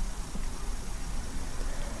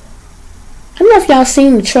 I don't know if y'all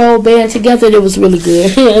seen the Troll Band together. It was really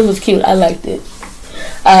good. It was cute. I liked it.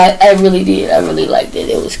 I really did. I really liked it.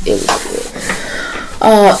 It was good.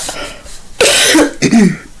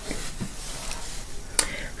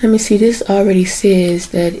 Let me see. This already says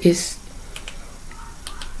that it's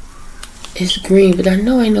green, but I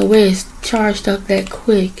know ain't no way it's charged up that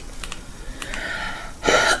quick.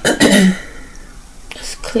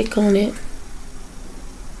 Let's click on it.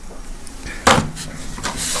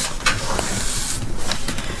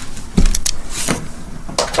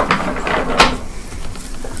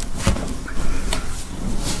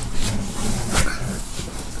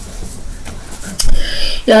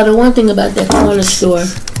 Yeah, the one thing about that corner store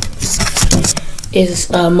is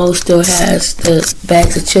Moe's still has the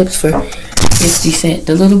bags of chips for 50 cents.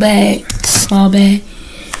 The little bag, small bag,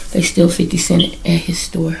 they still 50 cents at his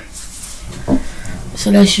store.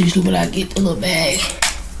 So that's usually what I get, the little bag.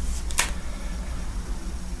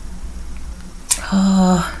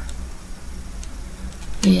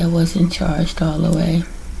 Yeah, it wasn't charged all the way.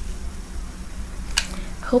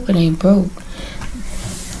 Hope it ain't broke.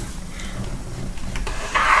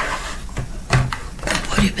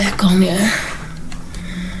 Put it back on there.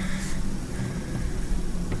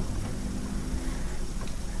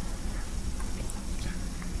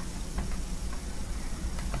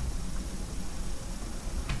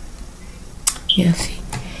 Yeah, see,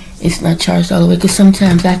 it's not charged all the way, because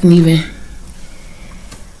sometimes I can even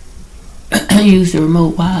use the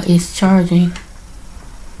remote while it's charging.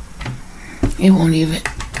 It won't even.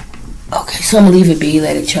 Okay, so I'm gonna leave it be,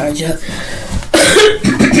 let it charge up.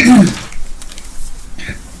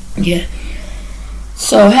 Yeah.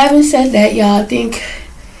 So having said that, y'all, I think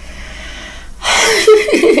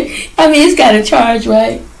I mean it's gotta charge,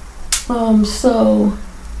 right? So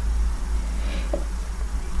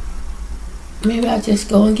maybe I'll just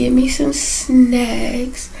go and get me some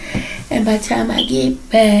snacks, and by the time I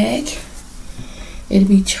get back it'll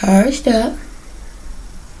be charged up.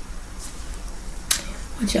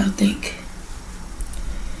 What y'all think?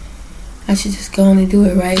 I should just go on and do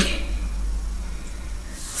it, right?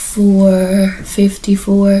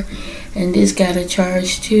 454, and this got a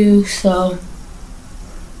charge too, so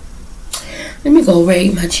let me go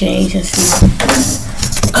rate my change and see.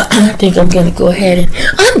 I think I'm gonna go ahead and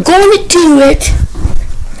I'm going to do it.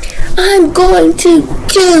 I'm going to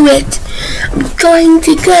do it. I'm going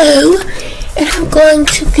to go and I'm going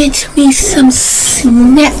to get me some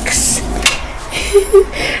snacks.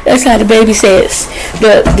 That's how the baby says.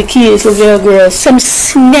 The kids, the little girls, some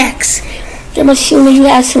snacks. I'm assuming you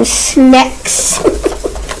have some snacks.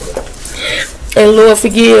 And Lord,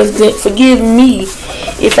 forgive me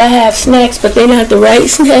if I have snacks, but they're not the right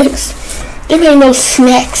snacks. There ain't no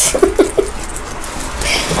snacks.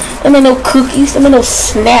 There ain't no cookies. There ain't no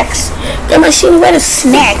snacks. I'm assuming where the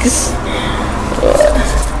snacks.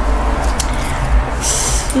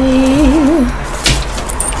 See.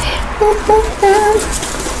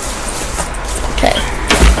 Okay.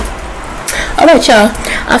 Alright, y'all.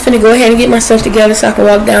 I'm finna go ahead and get myself together so I can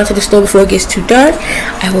walk down to the store before it gets too dark.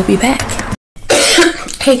 I will be back.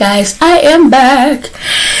 Hey guys, I am back.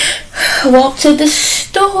 Walked to the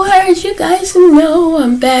store. As you guys know,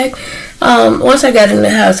 I'm back. Once I got in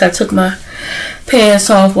the house, I took my pants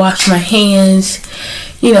off, washed my hands,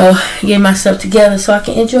 you know, get myself together so I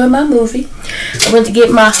can enjoy my movie. I went to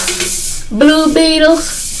get my Blue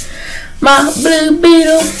Beetles.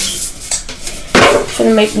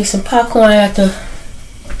 Gonna make me some popcorn. I got the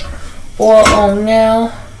oil on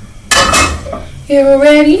now. Here we're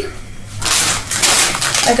ready.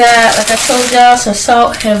 I got, like I told y'all, some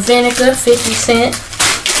salt and vinegar, 50 cents.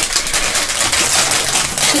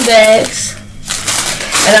 2 bags.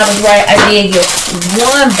 And I was right, I did get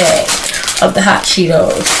 1 bag of the hot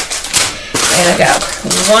Cheetos. And I got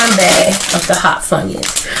 1 bag of the hot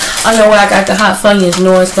Funyuns. I know where I got the hot Funyuns,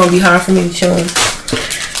 knowing it's gonna be hard for me to chew them.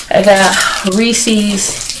 I got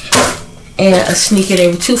Reese's and a Sneaker. They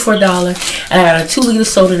were 2 for $1. And I got a 2-liter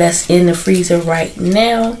soda that's in the freezer right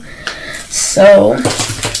now. So,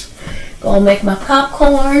 gonna make my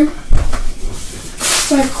popcorn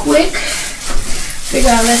right quick. Figure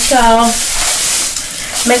I'll let y'all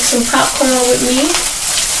make some popcorn with me.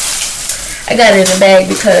 I got it in a bag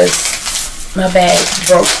because my bag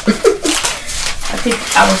broke. I think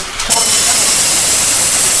I was talking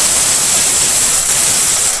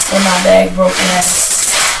and my bag broke now.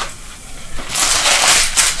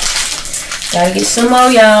 Gotta get some more,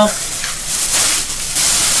 y'all.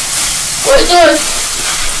 What you doing?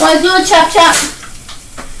 What you doing, chop chop?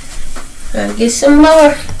 Gotta get some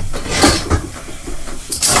more.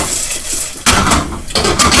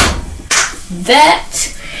 That,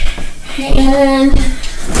 and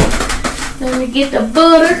let me get the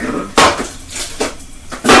butter.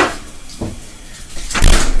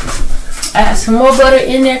 I got some more butter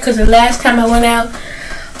in there because the last time I went out,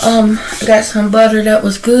 I got some butter that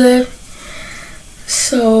was good.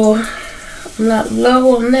 So I'm not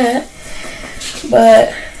low on that,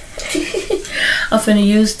 but I'm finna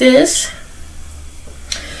use this.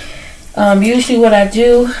 Usually what I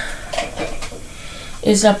do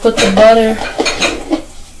is I put the butter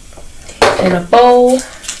in a bowl.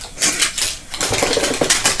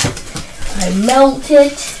 I melt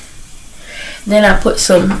it. Then I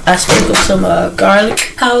sprinkle some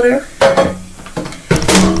garlic powder.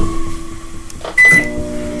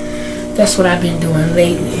 That's what I've been doing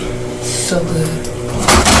lately. It's so good.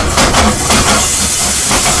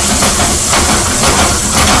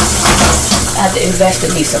 I have to invest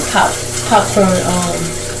in me some popcorn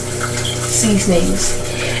seasonings.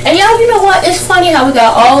 And y'all, you know what? It's funny how we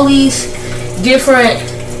got all these different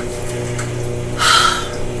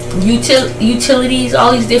utilities,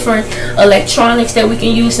 all these different electronics that we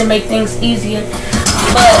can use to make things easier.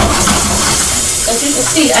 But as you can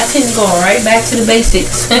see, I tend to go right back to the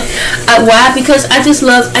basics. Why? Because I just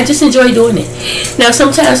enjoy doing it. Now,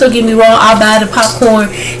 sometimes, don't get me wrong, I'll buy the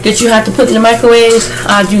popcorn that you have to put in the microwave.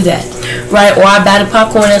 I'll do that, right? Or I buy the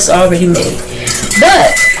popcorn that's already made.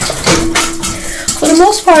 But for the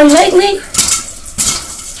most part, lately,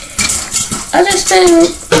 I just been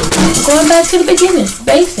going back to the beginning,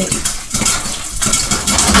 basics.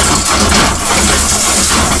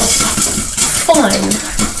 fun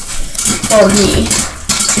for me.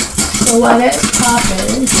 So while that's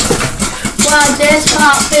popping,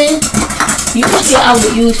 usually I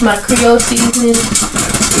would use my Creole seasoning,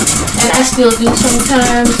 and I still do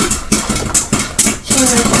sometimes.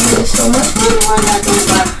 So much. What do I do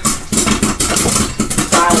about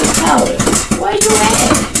garlic powder? Where you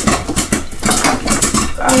at?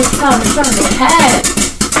 Garlic powder trying to hide.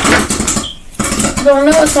 Don't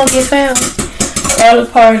know it's gonna get found. Garlic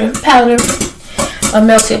powder, a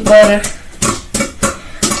melted butter.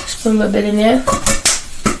 Just put a little bit in there.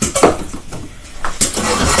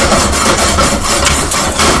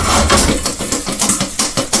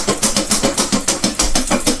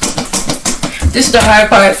 This is the hard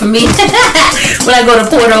part for me. When I go to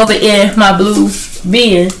pour it over in my blue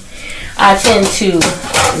bin, I tend to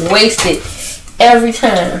waste it every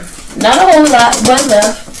time. Not a whole lot, but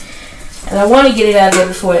enough. And I want to get it out of there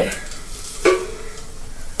before it.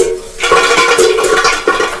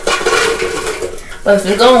 But if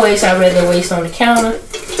it's going to waste, I'd rather waste on the counter.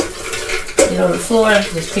 Get on the floor,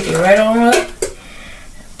 just pick it right on up.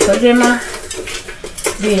 Put it in my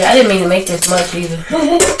bin. I didn't mean to make this much either.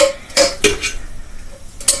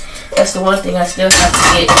 That's the one thing I still have to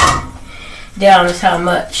get down is how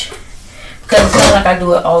much. Because it's not like I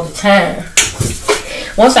do it all the time.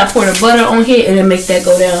 Once I pour the butter on here, it'll make that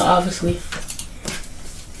go down, obviously.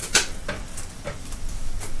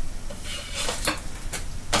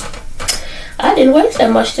 I didn't waste that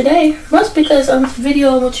much today. Must because I'm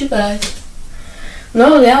videoing with you guys.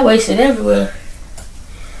 Normally I waste it everywhere.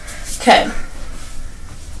 Okay.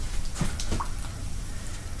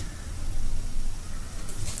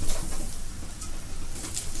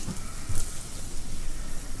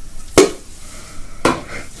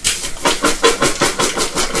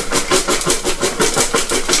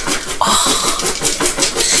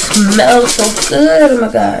 Smells so good, oh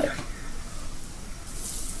my god.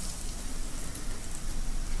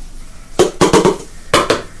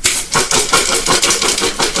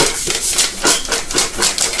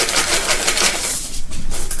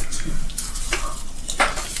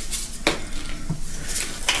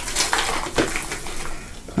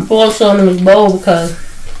 Pour some in this bowl because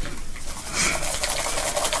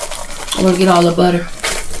I'm gonna get all the butter.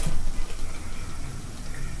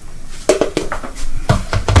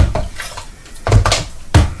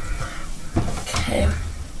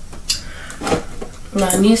 Now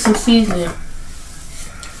I need some seasoning,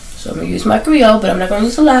 so I'm gonna use my Creole, but I'm not gonna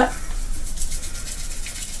use a lot.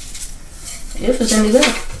 If it's any good.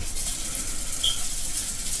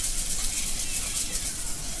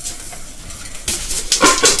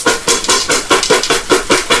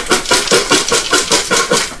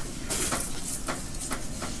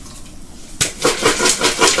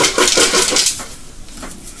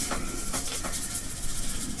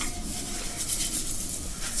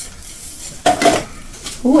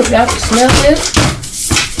 Ooh, if y'all can smell this.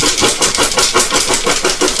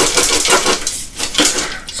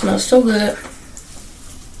 It smells so good.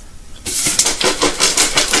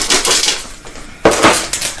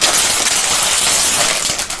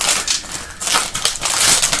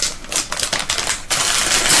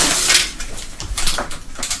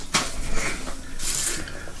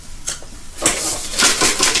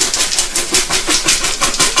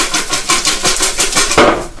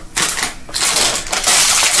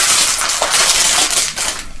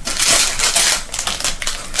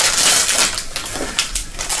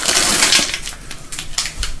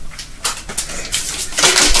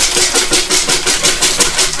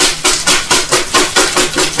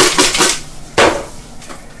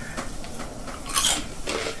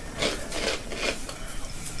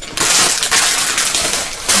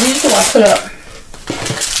 These are I put up.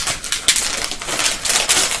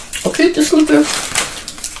 I'll keep the sneaker.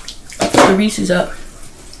 I'll put the Reese's up.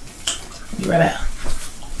 Be right back.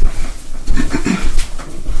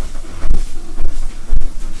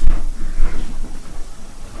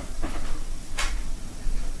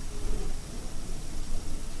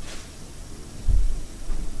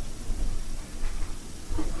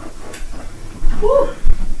 Woo.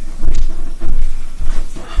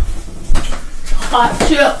 Hot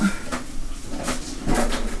chip.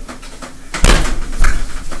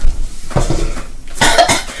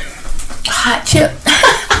 Hot chip.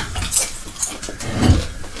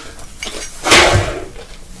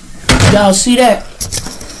 Y'all see that?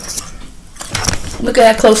 Look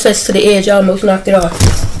at how close that's to the edge. I almost knocked it off.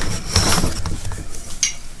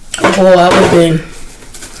 Oh, I would have been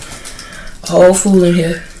a whole fool in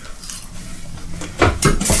here.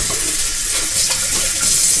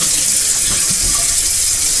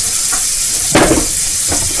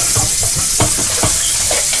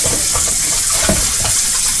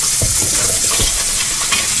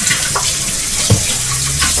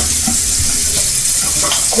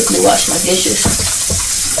 Quickly wash my dishes,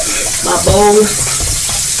 my bowl,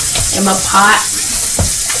 and my pot.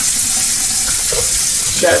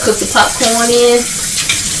 Gotta cook the popcorn in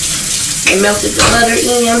and melted the butter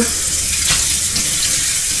in.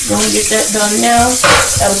 Gonna get that done now.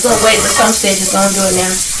 I was gonna wait, but some stages gonna do it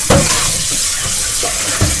now.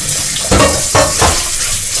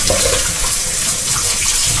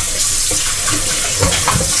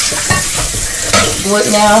 Do it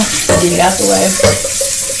now, get it out the way.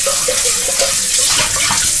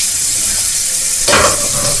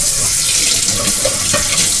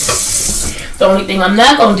 The only thing I'm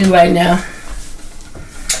not gonna do right now,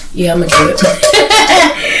 yeah, I'm gonna do it.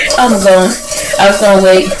 I was gonna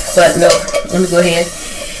wait, but no, let me go ahead,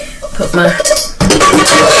 put my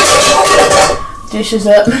dishes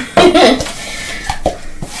up.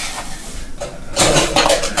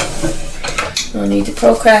 No need to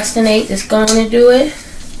procrastinate, just going to do it.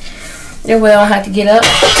 That way I don't have to get up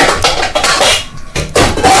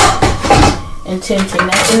and tend to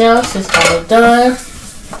nothing else. It's all done.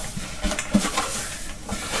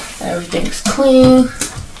 Everything's clean.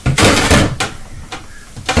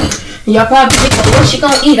 Y'all probably think, what she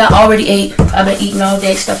gonna eat? I already ate. I've been eating all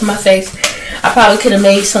day, stuff in my face. I probably could have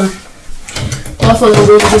made some buffalo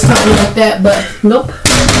wings or something like that, but nope.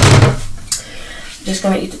 Just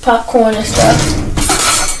gonna eat the popcorn and stuff.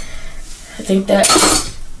 I think that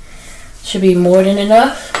should be more than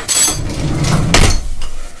enough.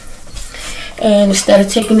 And instead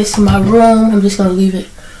of taking this to my room, I'm just gonna leave it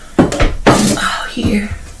out here.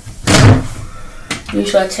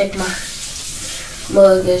 Usually I take my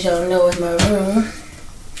mug, as y'all know, in my room.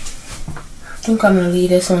 I think I'm gonna leave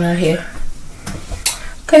this one out here.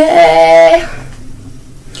 Okay.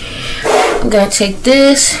 I'm gonna take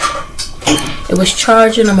this. It was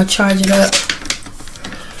charging. I'm gonna charge it up.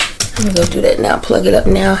 I'm gonna go do that now. Plug it up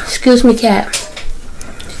now. Excuse me, cat.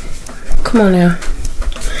 Come on now.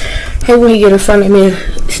 Hey, when he get in front of me,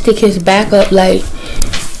 stick his back up like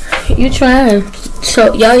you trying.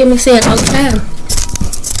 So y'all hear me say it all the time.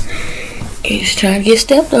 He's trying to get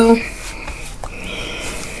stepped on.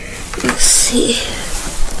 Let's see.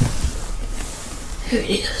 Here it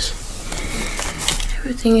is.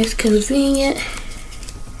 Everything is convenient.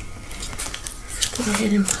 Go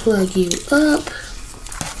ahead and plug you up.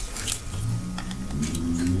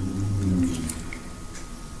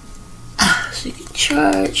 So you can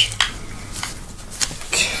charge.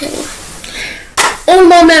 Okay. Un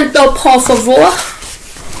momento, por favor.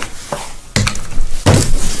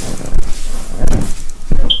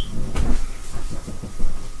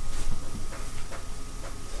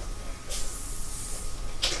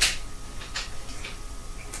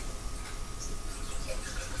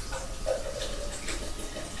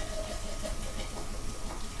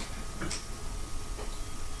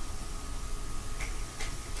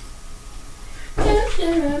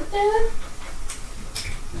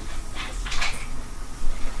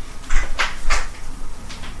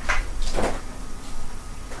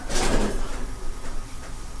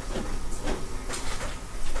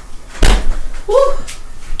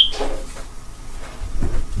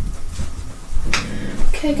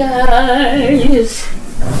 Okay guys,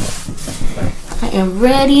 I am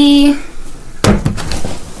ready.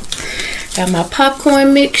 Got my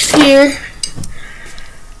popcorn mix here,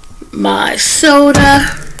 my soda,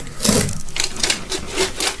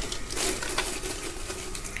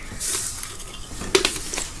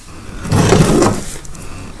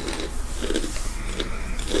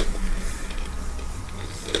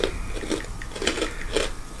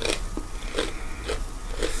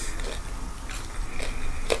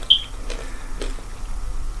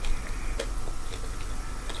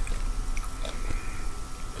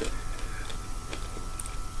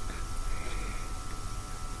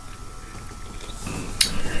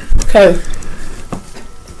 okay.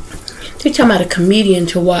 They're talking about a comedian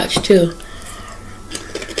to watch too.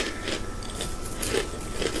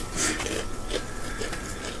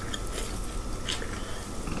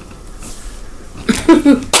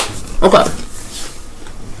 Okay.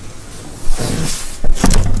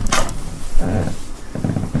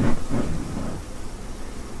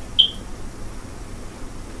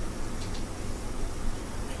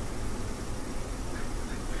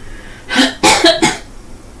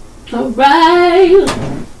 All right.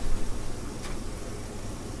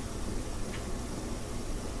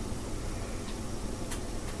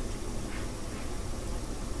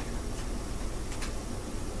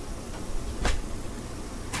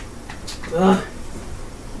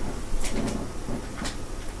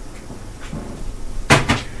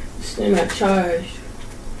 Still not charged.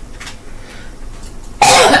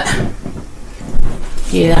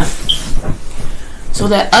 So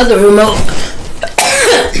that other remote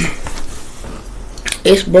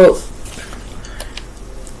is broke.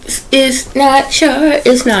 It's not sure.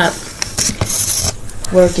 It's not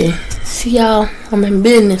working. See y'all, I'm in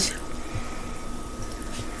business.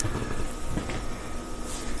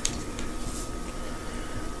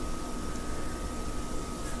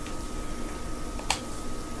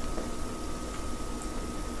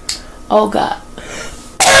 Oh God.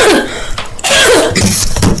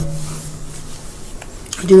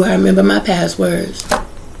 Do I remember my passwords?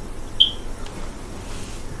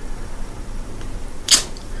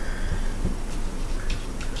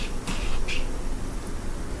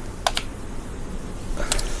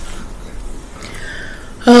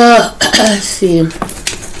 Let's see.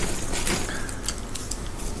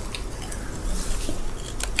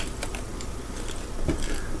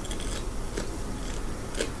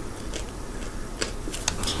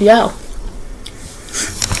 Yo.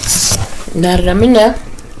 Now that I'm in there,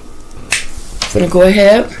 I'm gonna go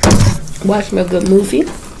ahead, watch me a good movie,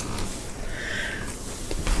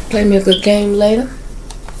 play me a good game later,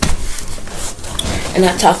 and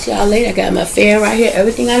I'll talk to y'all later. I got my fan right here.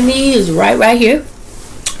 Everything I need is right here,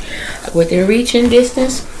 within reaching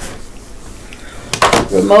distance.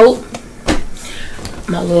 Remote,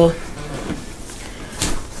 my little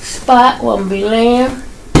spot where I'm gonna be laying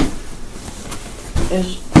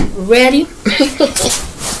is ready.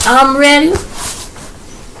 I'm ready.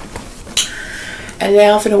 And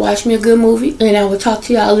now I'm gonna watch me a good movie, and I will talk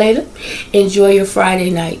to y'all later. Enjoy your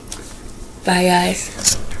Friday night. Bye, guys.